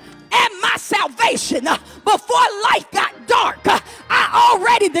light and my salvation. Before life got dark, I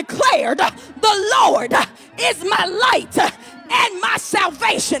already declared the Lord is my light and my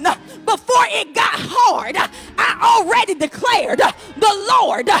salvation. Before it got hard, I already declared the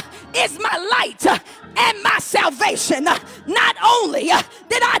Lord is my light and my salvation. Not only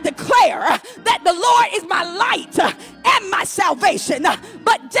did I declare that the Lord is my light and my salvation,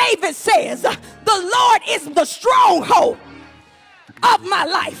 but David says the Lord is the stronghold of my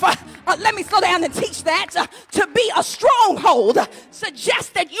life. Let me slow down and teach that. To be a stronghold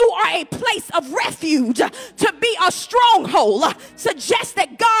suggests that you are a place of refuge. To be a stronghold suggests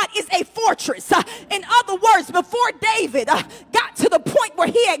that God is a fortress. In other words, before David got to the point where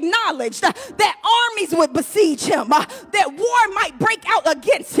he acknowledged that armies would besiege him, that war might break out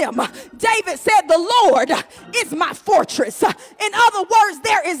against him, David said, the Lord is my fortress. In other words,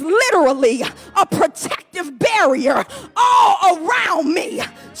 there is literally a protective barrier all around me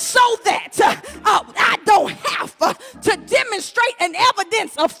so that I don't have to demonstrate an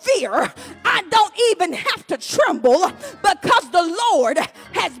evidence of fear. I don't even have to tremble because the Lord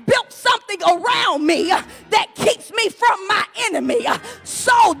has built something around me that keeps me from my enemy.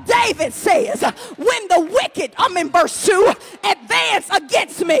 So David says, when the wicked, I'm in verse 2, advance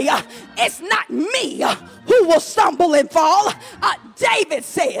against me, it's not me who will stumble and fall. David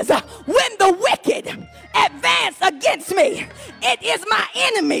says, when the wicked advance against me, it is my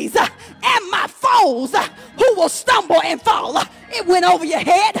enemies and my foes who will stumble and fall. It went over your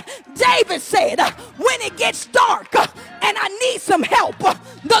head. David said, when it gets dark and I need some help,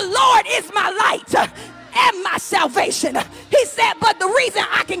 the Lord is my light and my salvation. He said, but the reason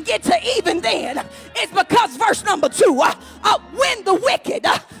I can get to even then is because verse number 2, when the wicked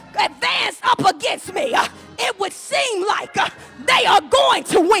advance up against me, it would seem like they are going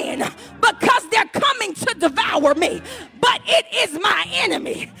to win because they're coming to devour me. But it is my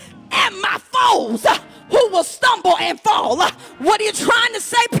enemy and my foes who will stumble and fall. What are you trying to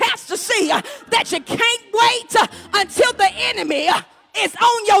say, Pastor C? That you can't wait until the enemy is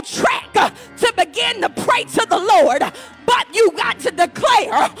on your track to begin to pray to the Lord. But you got to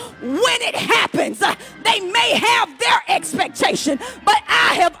declare when it happens. They may have their expectation, but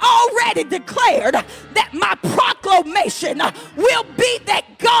I have already declared that my proclamation will be that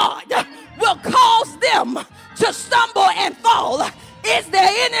God will cause them to stumble and fall. Is there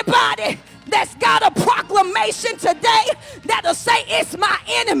anybody that's got a proclamation today that'll say it's my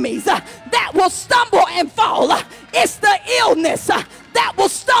enemies that will stumble and fall? It's the illness that will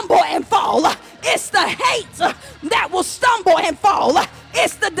stumble and fall. It's the hate that will stumble and fall.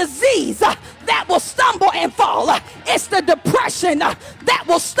 It's the disease that will stumble and fall. It's the depression that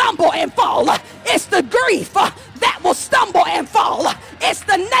will stumble and fall. It's the grief that will stumble and fall. It's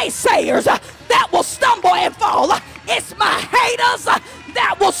the naysayers that will stumble and fall. It's my haters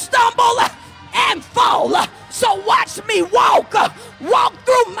that will stumble and fall. So watch me walk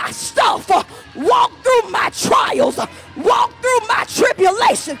through my stuff, walk through my trials, walk through my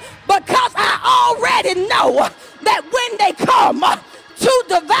tribulation, because I already know that when they come to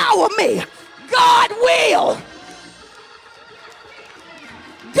devour me, God will.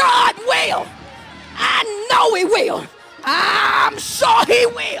 God will. I know he will. I'm sure he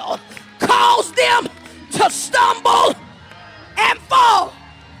will cause them to stumble and fall.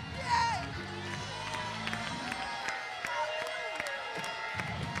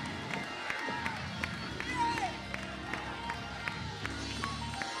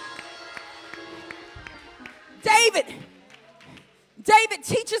 David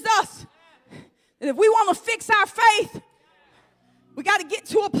teaches us that if we want to fix our faith, we got to get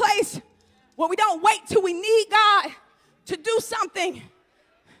to a place Well, we don't wait till we need God to do something.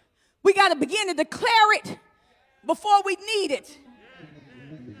 We got to begin to declare it before we need it.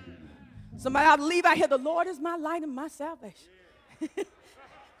 Somebody ought to leave out here, the Lord is my light and my salvation.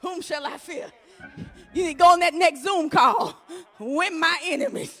 Whom shall I fear? You need to go on that next Zoom call when my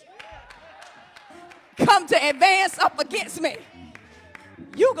enemies come to advance up against me.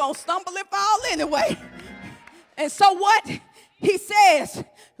 You're going to stumble and fall anyway. And so what? He says,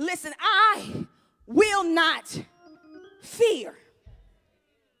 listen, I will not fear.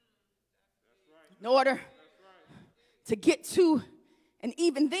 In order to get to an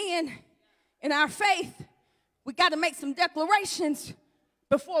even then in our faith, we got to make some declarations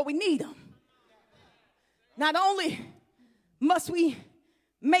before we need them. Not only must we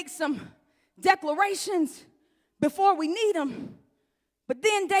make some declarations before we need them, but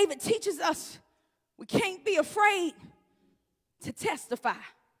then David teaches us we can't be afraid to testify.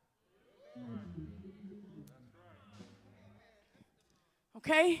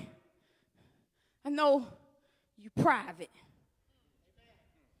 Okay? I know you private.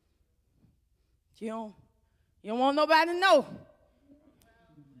 You don't want nobody to know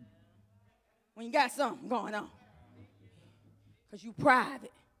when you got something going on. Because you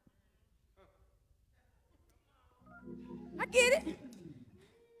private. I get it.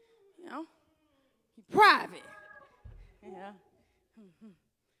 You know, you private. Yeah.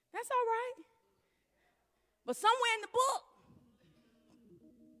 That's all right. But somewhere in the book,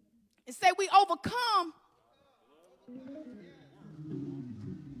 it said we overcome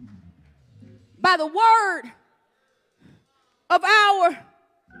by the word of our,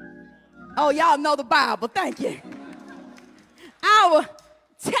 oh, y'all know the Bible, thank you. Our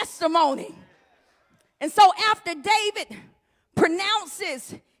testimony. And so after David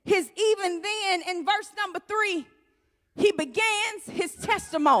pronounces his even then in verse number 3, he begins his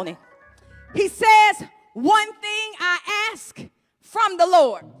testimony. He says, one thing I ask from the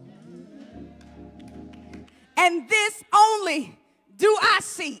Lord, and this only do I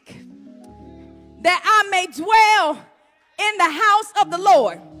seek, that I may dwell in the house of the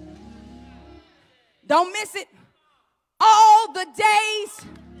Lord. Don't miss it. All the days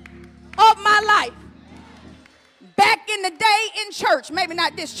of my life. Back in the day in church, maybe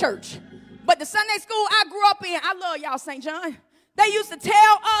not this church, but the Sunday school I grew up in, I love y'all, St. John. They used to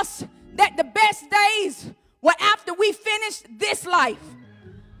tell us that the best days were after we finished this life.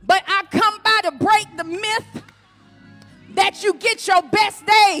 But I come by to break the myth that you get your best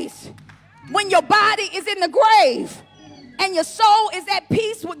days when your body is in the grave and your soul is at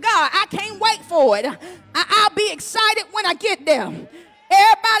peace with God. I can't wait for it. I'll be excited when I get there.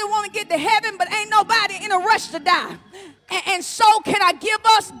 Everybody want to get to heaven, but ain't nobody in a rush to die. And so can I give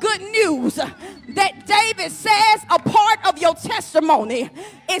us good news that David says a part of your testimony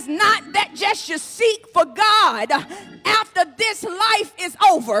is not that just you seek for God after this life is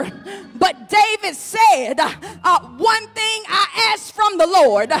over, but David said, one thing I asked from the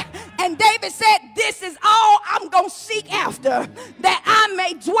Lord, and David said, this is all I'm going to seek after, that I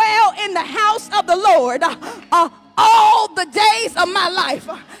may dwell in the house of the Lord all the days of my life.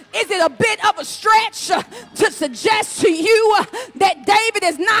 Is it a bit of a stretch to suggest to you that David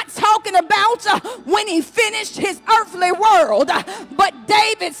is not talking about when he finished his earthly world, but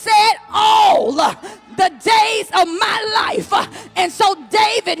David said all the days of my life. And so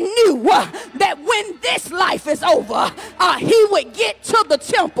David knew that when this life is over, he would get to the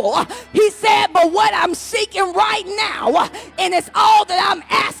temple. He said, but what I'm seeking right now, and it's all that I'm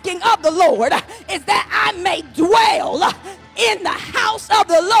asking of the Lord, is that I may dwell in the house of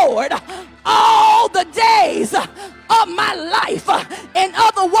the Lord all the days of my life. In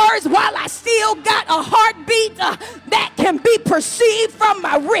other words, while I still got a heartbeat that can be perceived from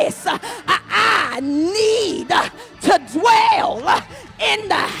my wrist, I need to dwell in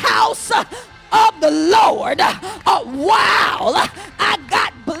the house of the Lord while I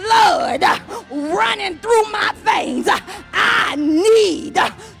got blood running through my veins. I need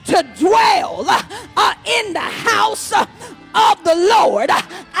to dwell in the house of the Lord.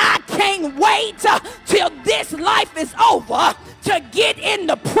 I can't wait till this life is over to get in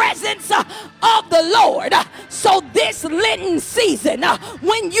the presence of the Lord. So this Lenten season,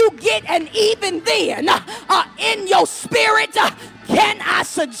 when you get an even then in your spirit, can I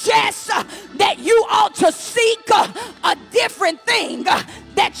suggest that you ought to seek a different thing?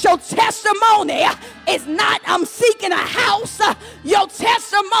 That your testimony is not I'm seeking a house. Your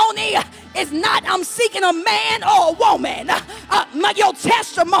testimony is not I'm seeking a man or a woman. Your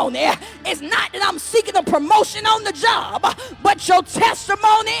testimony is not that I'm seeking a promotion on the job, but your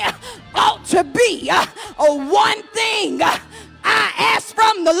testimony ought to be one thing I ask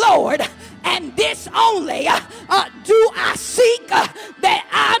from the Lord, and this only do I seek, that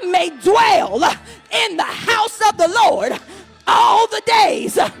I may dwell in the house of the Lord all the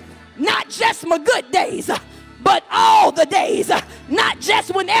days, not just my good days, but all the days, not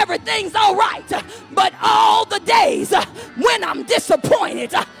just when everything's all right, but all the days when I'm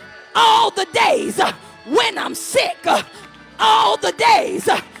disappointed, all the days when I'm sick, all the days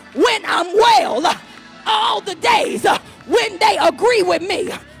when I'm well, all the days when they agree with me,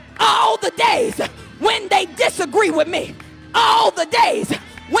 all the days when they disagree with me, all the days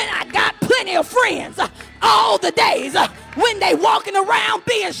when I got plenty of friends, all the days when they walking around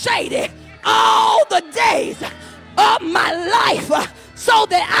being shady, all the days of my life, so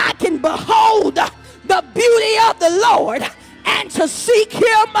that I can behold the beauty of the Lord and to seek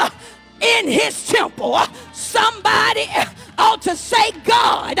him in his temple. Somebody ought to say,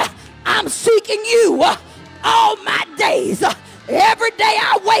 God, I'm seeking you all my days. Every day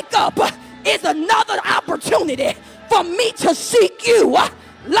I wake up is another opportunity for me to seek you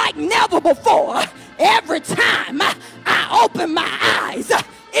like never before. Every time I open my eyes,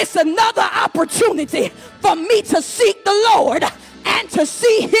 it's another opportunity for me to seek the Lord and to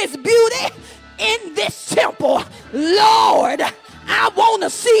see his beauty in this temple. Lord, I want to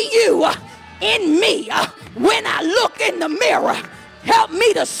see you in me. When I look in the mirror, help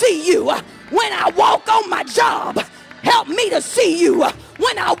me to see you. When I walk on my job, help me to see you.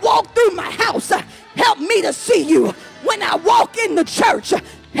 When I walk through my house, help me to see you. When I walk in the church,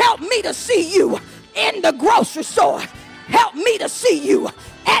 help me to see you. In the grocery store, help me to see you.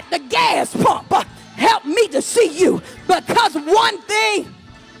 At the gas pump, help me to see you. Because one thing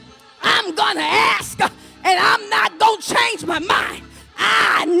I'm going to ask, and I'm not going to change my mind,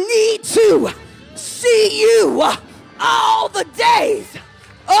 I need to see you all the days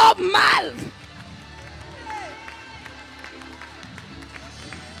of my life.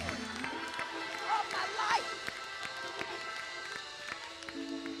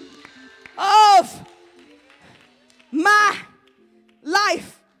 Of my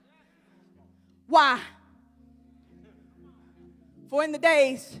life. Why? For in the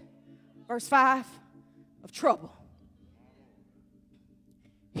days, verse 5, of trouble,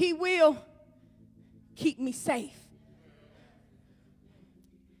 he will keep me safe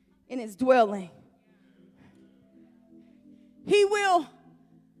in his dwelling. He will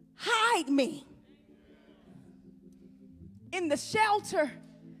hide me in the shelter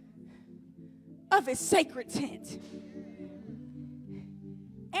of his sacred tent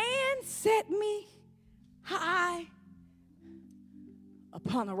and set me high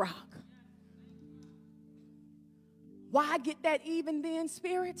upon a rock. Why get that even then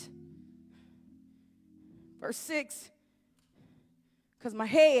spirit? Verse 6, because my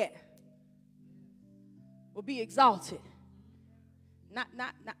head will be exalted.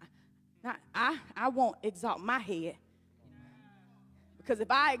 I won't exalt my head, because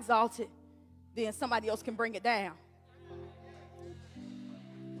if I exalt it, then somebody else can bring it down.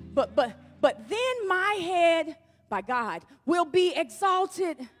 But then my head, by God, will be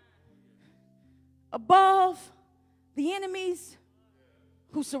exalted above the enemies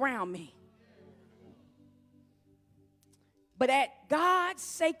who surround me. But at God's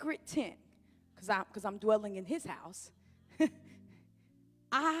sacred tent, because I'm dwelling in his house,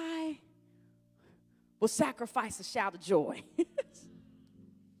 I will sacrifice a shout of joy.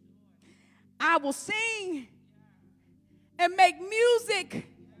 I will sing and make music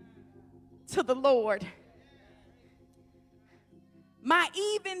to the Lord. My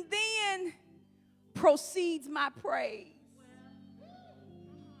even then proceeds my praise.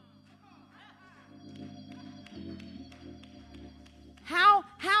 How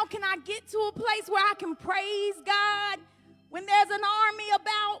can I get to a place where I can praise God when there's an army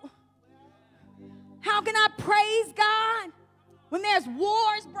about? How can I praise God when there's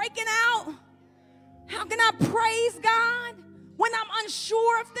wars breaking out? How can I praise God when I'm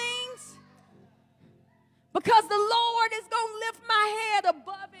unsure of things? Because the Lord is going to lift my head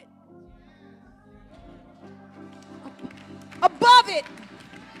above it. Above it.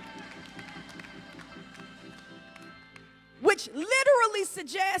 Which literally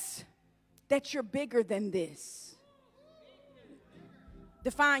suggests that you're bigger than this.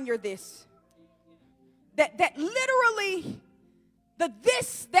 Define your this. That literally, the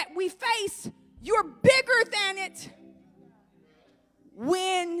this that we face, you're bigger than it.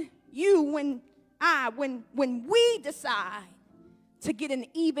 When we decide to get an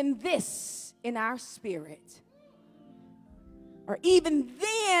even this in our spirit, or even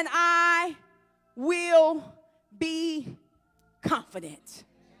then I will be confident.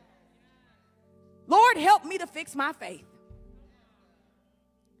 Lord, help me to fix my faith.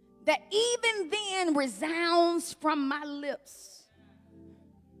 that even then resounds from my lips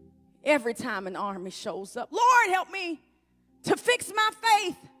every time an army shows up. Lord, help me to fix my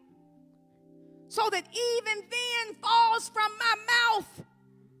faith so that even then falls from my mouth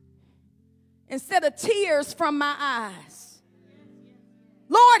instead of tears from my eyes.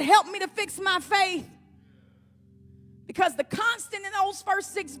 Lord, help me to fix my faith, because the constant in those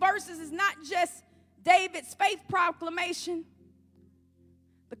first 6 verses is not just David's faith proclamation.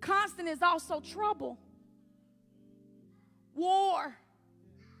 The constant is also trouble, war,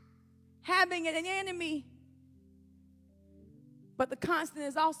 having an enemy. But the constant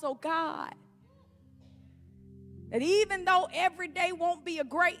is also God. That even though every day won't be a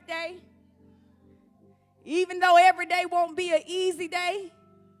great day, even though every day won't be an easy day,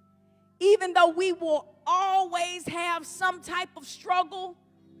 even though we will always have some type of struggle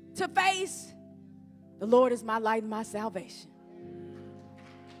to face, the Lord is my light and my salvation.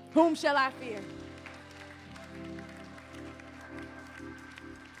 Whom shall I fear?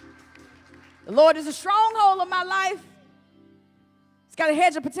 The Lord is a stronghold of my life. It's got a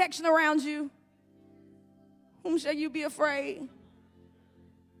hedge of protection around you. Whom shall you be afraid?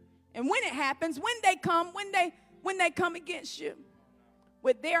 And when it happens, when they come against you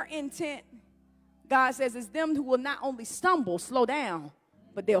with their intent, God says it's them who will not only stumble, slow down,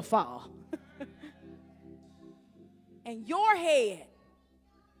 but they'll fall. And your head,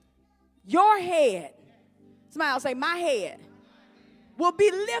 somebody else say, my head will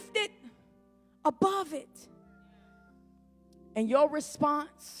be lifted above it. And your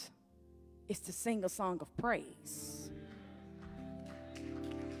response is to sing a song of praise,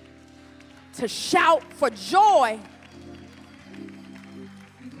 to shout for joy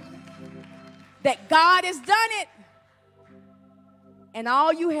that God has done it, and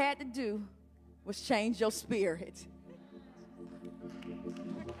all you had to do was change your spirit.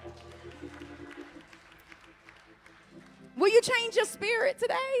 Will you change your spirit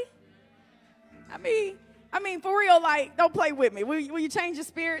today? I mean, for real, like, don't play with me. Will you change your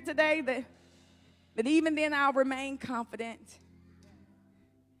spirit today that even then I'll remain confident?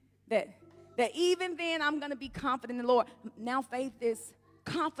 That even then I'm going to be confident in the Lord. Now faith is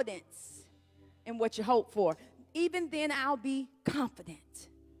confidence in what you hope for. Even then I'll be confident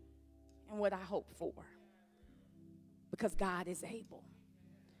in what I hope for, because God is able.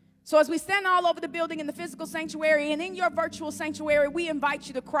 So as we stand all over the building in the physical sanctuary and in your virtual sanctuary, we invite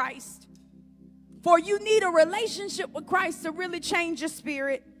you to Christ. For you need a relationship with Christ to really change your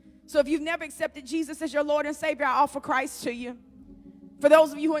spirit. So if you've never accepted Jesus as your Lord and Savior, I offer Christ to you. For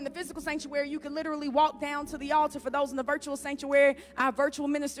those of you who are in the physical sanctuary, you can literally walk down to the altar. For those in the virtual sanctuary, our virtual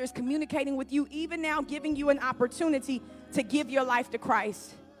minister is communicating with you, even now giving you an opportunity to give your life to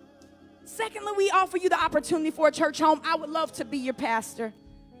Christ. Secondly, we offer you the opportunity for a church home. I would love to be your pastor.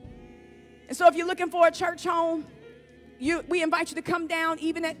 And so if you're looking for a church home, we invite you to come down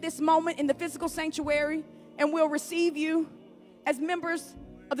even at this moment in the physical sanctuary, and we'll receive you as members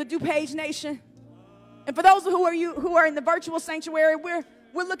of the DuPage Nation. And for those who are in the virtual sanctuary, we're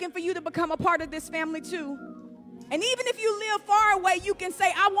looking for you to become a part of this family too. And even if you live far away, you can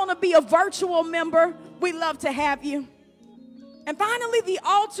say, I want to be a virtual member. We'd love to have you. And finally, the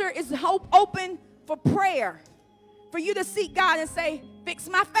altar is open for prayer, for you to seek God and say, fix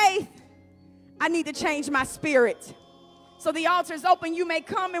my faith. I need to change my spirit. So the altar is open. You may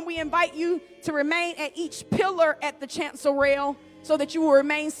come, and we invite you to remain at each pillar at the chancel rail so that you will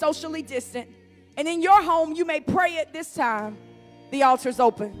remain socially distant. And in your home, you may pray at this time. The altar is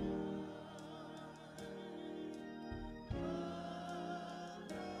open.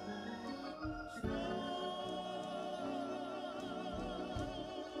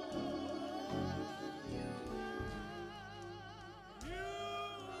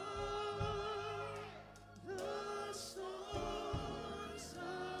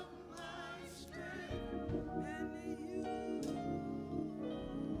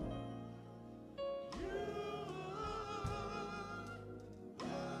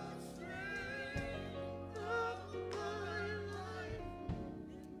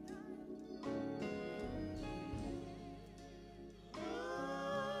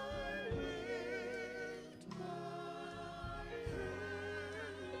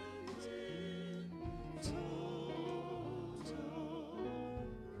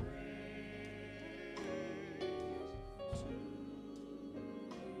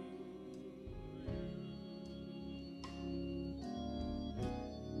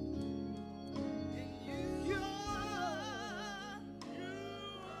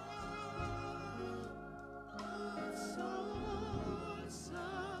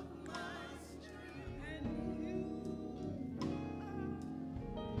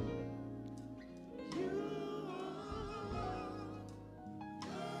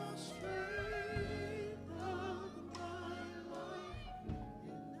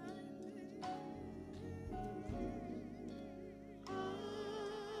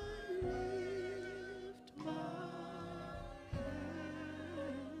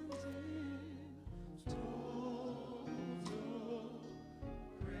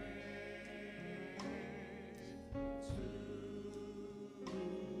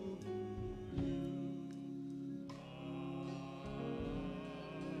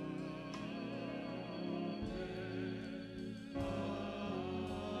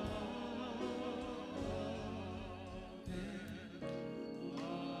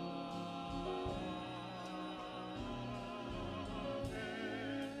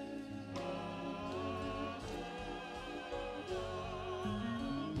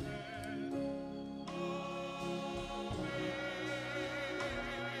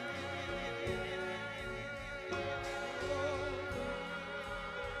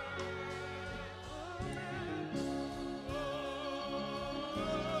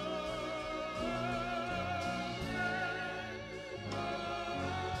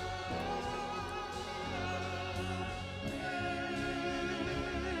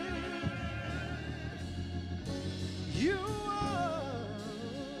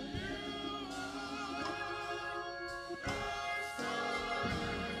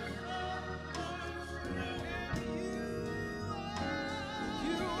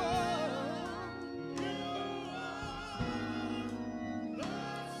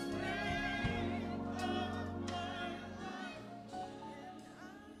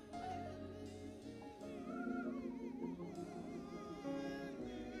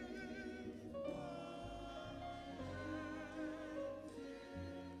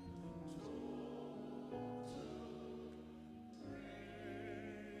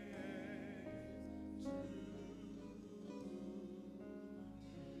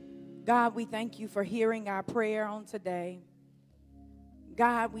 God, we thank you for hearing our prayer on today.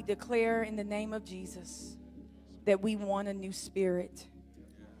 God, we declare in the name of Jesus that we want a new spirit.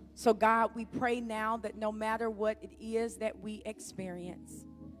 So God, we pray now that no matter what it is that we experience,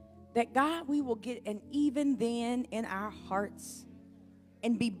 that God, we will get an even then in our hearts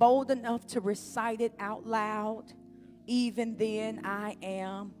and be bold enough to recite it out loud. Even then I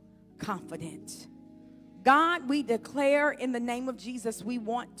am confident. God, we declare in the name of Jesus, we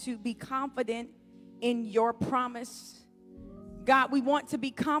want to be confident in your promise. God, we want to be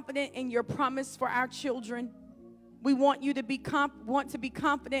confident in your promise for our children. We want you to be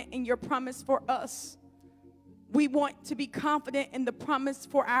confident in your promise for us. We want to be confident in the promise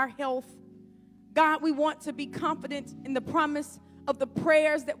for our health. God, we want to be confident in the promise of the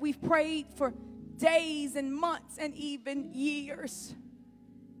prayers that we've prayed for days and months and even years.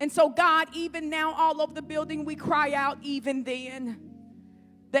 And so, God, even now all over the building, we cry out, even then.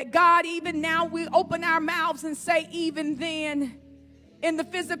 That God, even now we open our mouths and say, even then. In the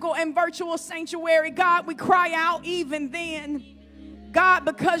physical and virtual sanctuary, God, we cry out, even then. God,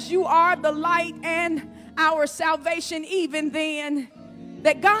 because you are the light and our salvation, even then.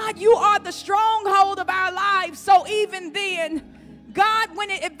 That God, you are the stronghold of our lives, so even then. God,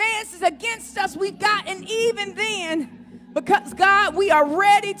 when it advances against us, we've got an even then. Because, God, we are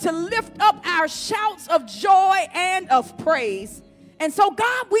ready to lift up our shouts of joy and of praise. And so,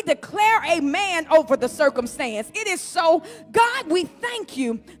 God, we declare amen over the circumstance. It is so. God, we thank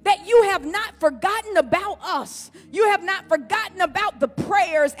you that you have not forgotten about us. You have not forgotten about the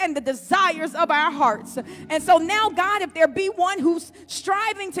prayers and the desires of our hearts. And so now, God, if there be one who's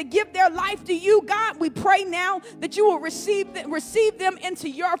striving to give their life to you, God, we pray now that you will receive them into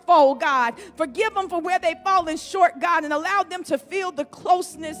your fold, God. Forgive them for where they've fallen short, God, and allow them to feel the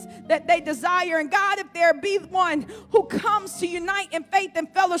closeness that they desire. And God, if there be one who comes to unite in faith and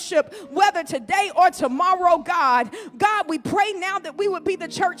fellowship, whether today or tomorrow, God, we pray now that we would be the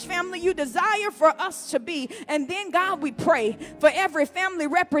church family you desire for us to be. And then, God, we pray for every family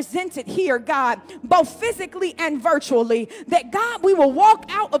represented here, God, both physically and virtually, that, God, we will walk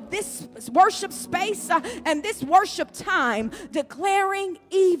out of this worship space and this worship time declaring,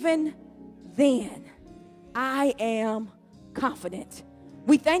 even then, I am confident.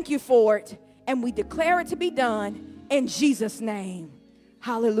 We thank you for it, and we declare it to be done in Jesus' name.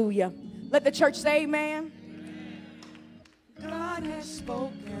 Hallelujah. Let the church say amen. God has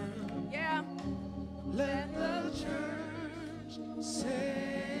spoken. Yeah. Let the church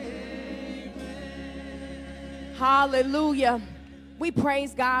say amen. Hallelujah. We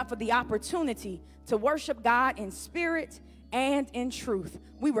praise God for the opportunity to worship God in spirit and in truth.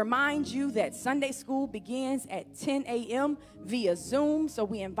 We remind you that Sunday school begins at 10 a.m. via Zoom, so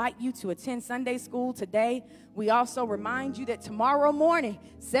we invite you to attend Sunday school today. We also remind you that tomorrow morning,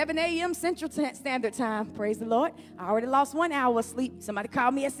 7 a.m. Central Standard Time, praise the Lord. I already lost 1 hour of sleep. Somebody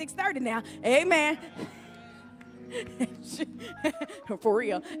called me at 6:30 now. Amen. For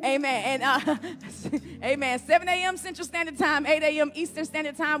real. Amen. And amen. 7 a.m. Central Standard Time, 8 a.m. Eastern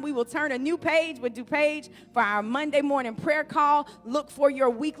Standard Time. We will turn a new page with DuPage for our Monday morning prayer call. Look for your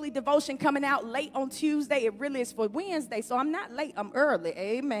weekly devotion coming out late on Tuesday. It really is for Wednesday, so I'm not late. I'm early.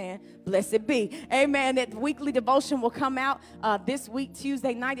 Amen. Blessed be. Amen. That weekly devotion will come out this week,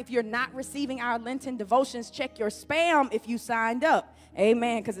 Tuesday night. If you're not receiving our Lenten devotions, check your spam if you signed up.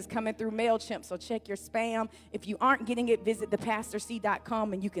 Amen, because it's coming through MailChimp, so check your spam. If you aren't getting it, visit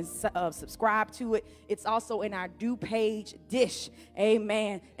thepastorc.com and you can subscribe to it. It's also in our DuPage dish.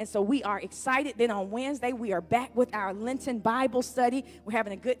 Amen. And so we are excited. Then on Wednesday, we are back with our Lenten Bible study. We're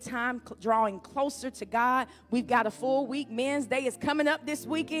having a good time drawing closer to God. We've got a full week. Men's Day is coming up this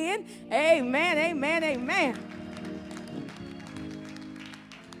weekend. Amen, amen, amen.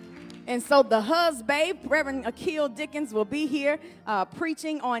 And so the husband, Reverend Akil Dickens, will be here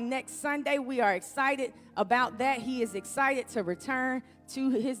preaching on next Sunday. We are excited about that. He is excited to return to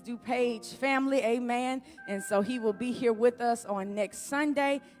his DuPage family. Amen. And so he will be here with us on next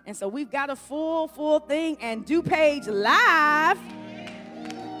Sunday. And so we've got a full thing, and DuPage Live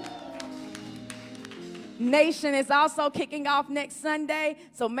Nation is also kicking off next Sunday.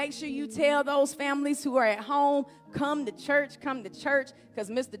 So make sure you tell those families who are at home, come to church, because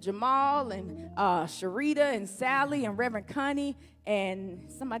Mr. Jamal and Sharita and Sally and Reverend Connie and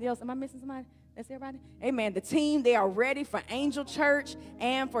somebody else. Am I missing somebody? That's everybody? Amen. The team, they are ready for Angel Church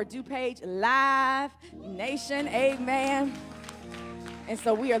and for DuPage Live Nation. Amen. And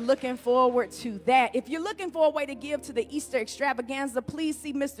so we are looking forward to that. If you're looking for a way to give to the Easter extravaganza, please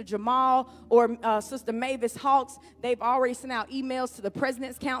see Mr. Jamal or Sister Mavis Hawks. They've already sent out emails to the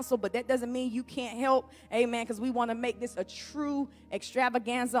President's Council, but that doesn't mean you can't help. Amen, because we want to make this a true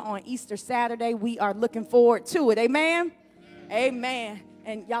extravaganza on Easter Saturday. We are looking forward to it. Amen? Amen.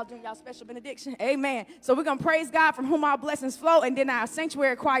 And y'all doing y'all special benediction? Amen. So we're going to praise God from whom our blessings flow, and then our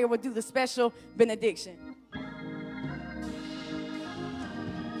sanctuary choir will do the special benediction.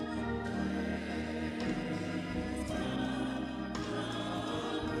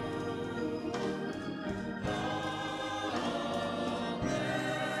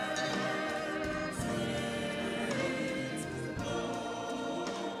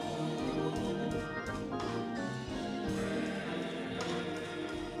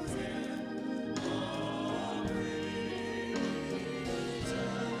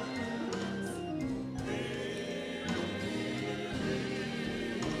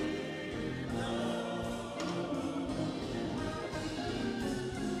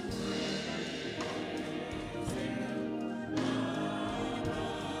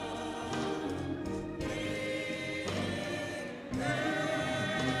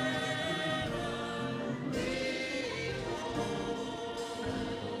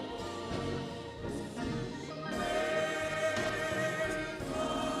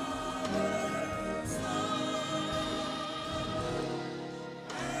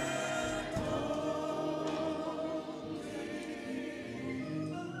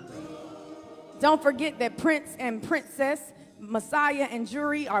 Don't forget that Prince and Princess, Messiah and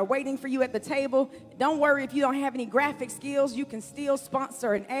Jury are waiting for you at the table. Don't worry if you don't have any graphic skills. You can still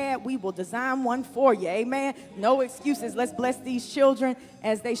sponsor an ad. We will design one for you. Amen. No excuses. Let's bless these children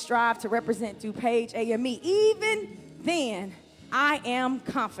as they strive to represent DuPage AME. Even then, I am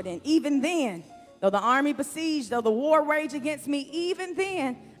confident. Even then, though the army besieged, though the war rage against me, even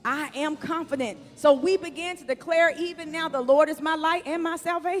then, I am confident. So we begin to declare, even now, the Lord is my light and my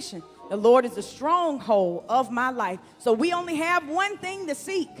salvation. The Lord is the stronghold of my life. So we only have one thing to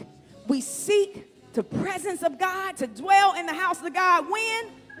seek. We seek the presence of God, to dwell in the house of God. When?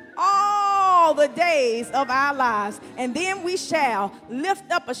 All the days of our lives. And then we shall lift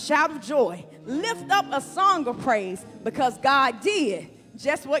up a shout of joy, lift up a song of praise, because God did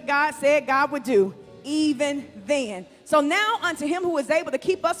just what God said God would do, even then. So now unto him who is able to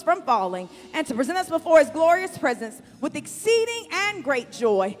keep us from falling and to present us before his glorious presence with exceeding and great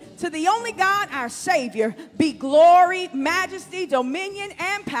joy, to the only God, our Savior, be glory, majesty, dominion,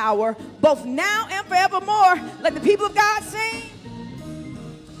 and power, both now and forevermore. Let the people of God sing.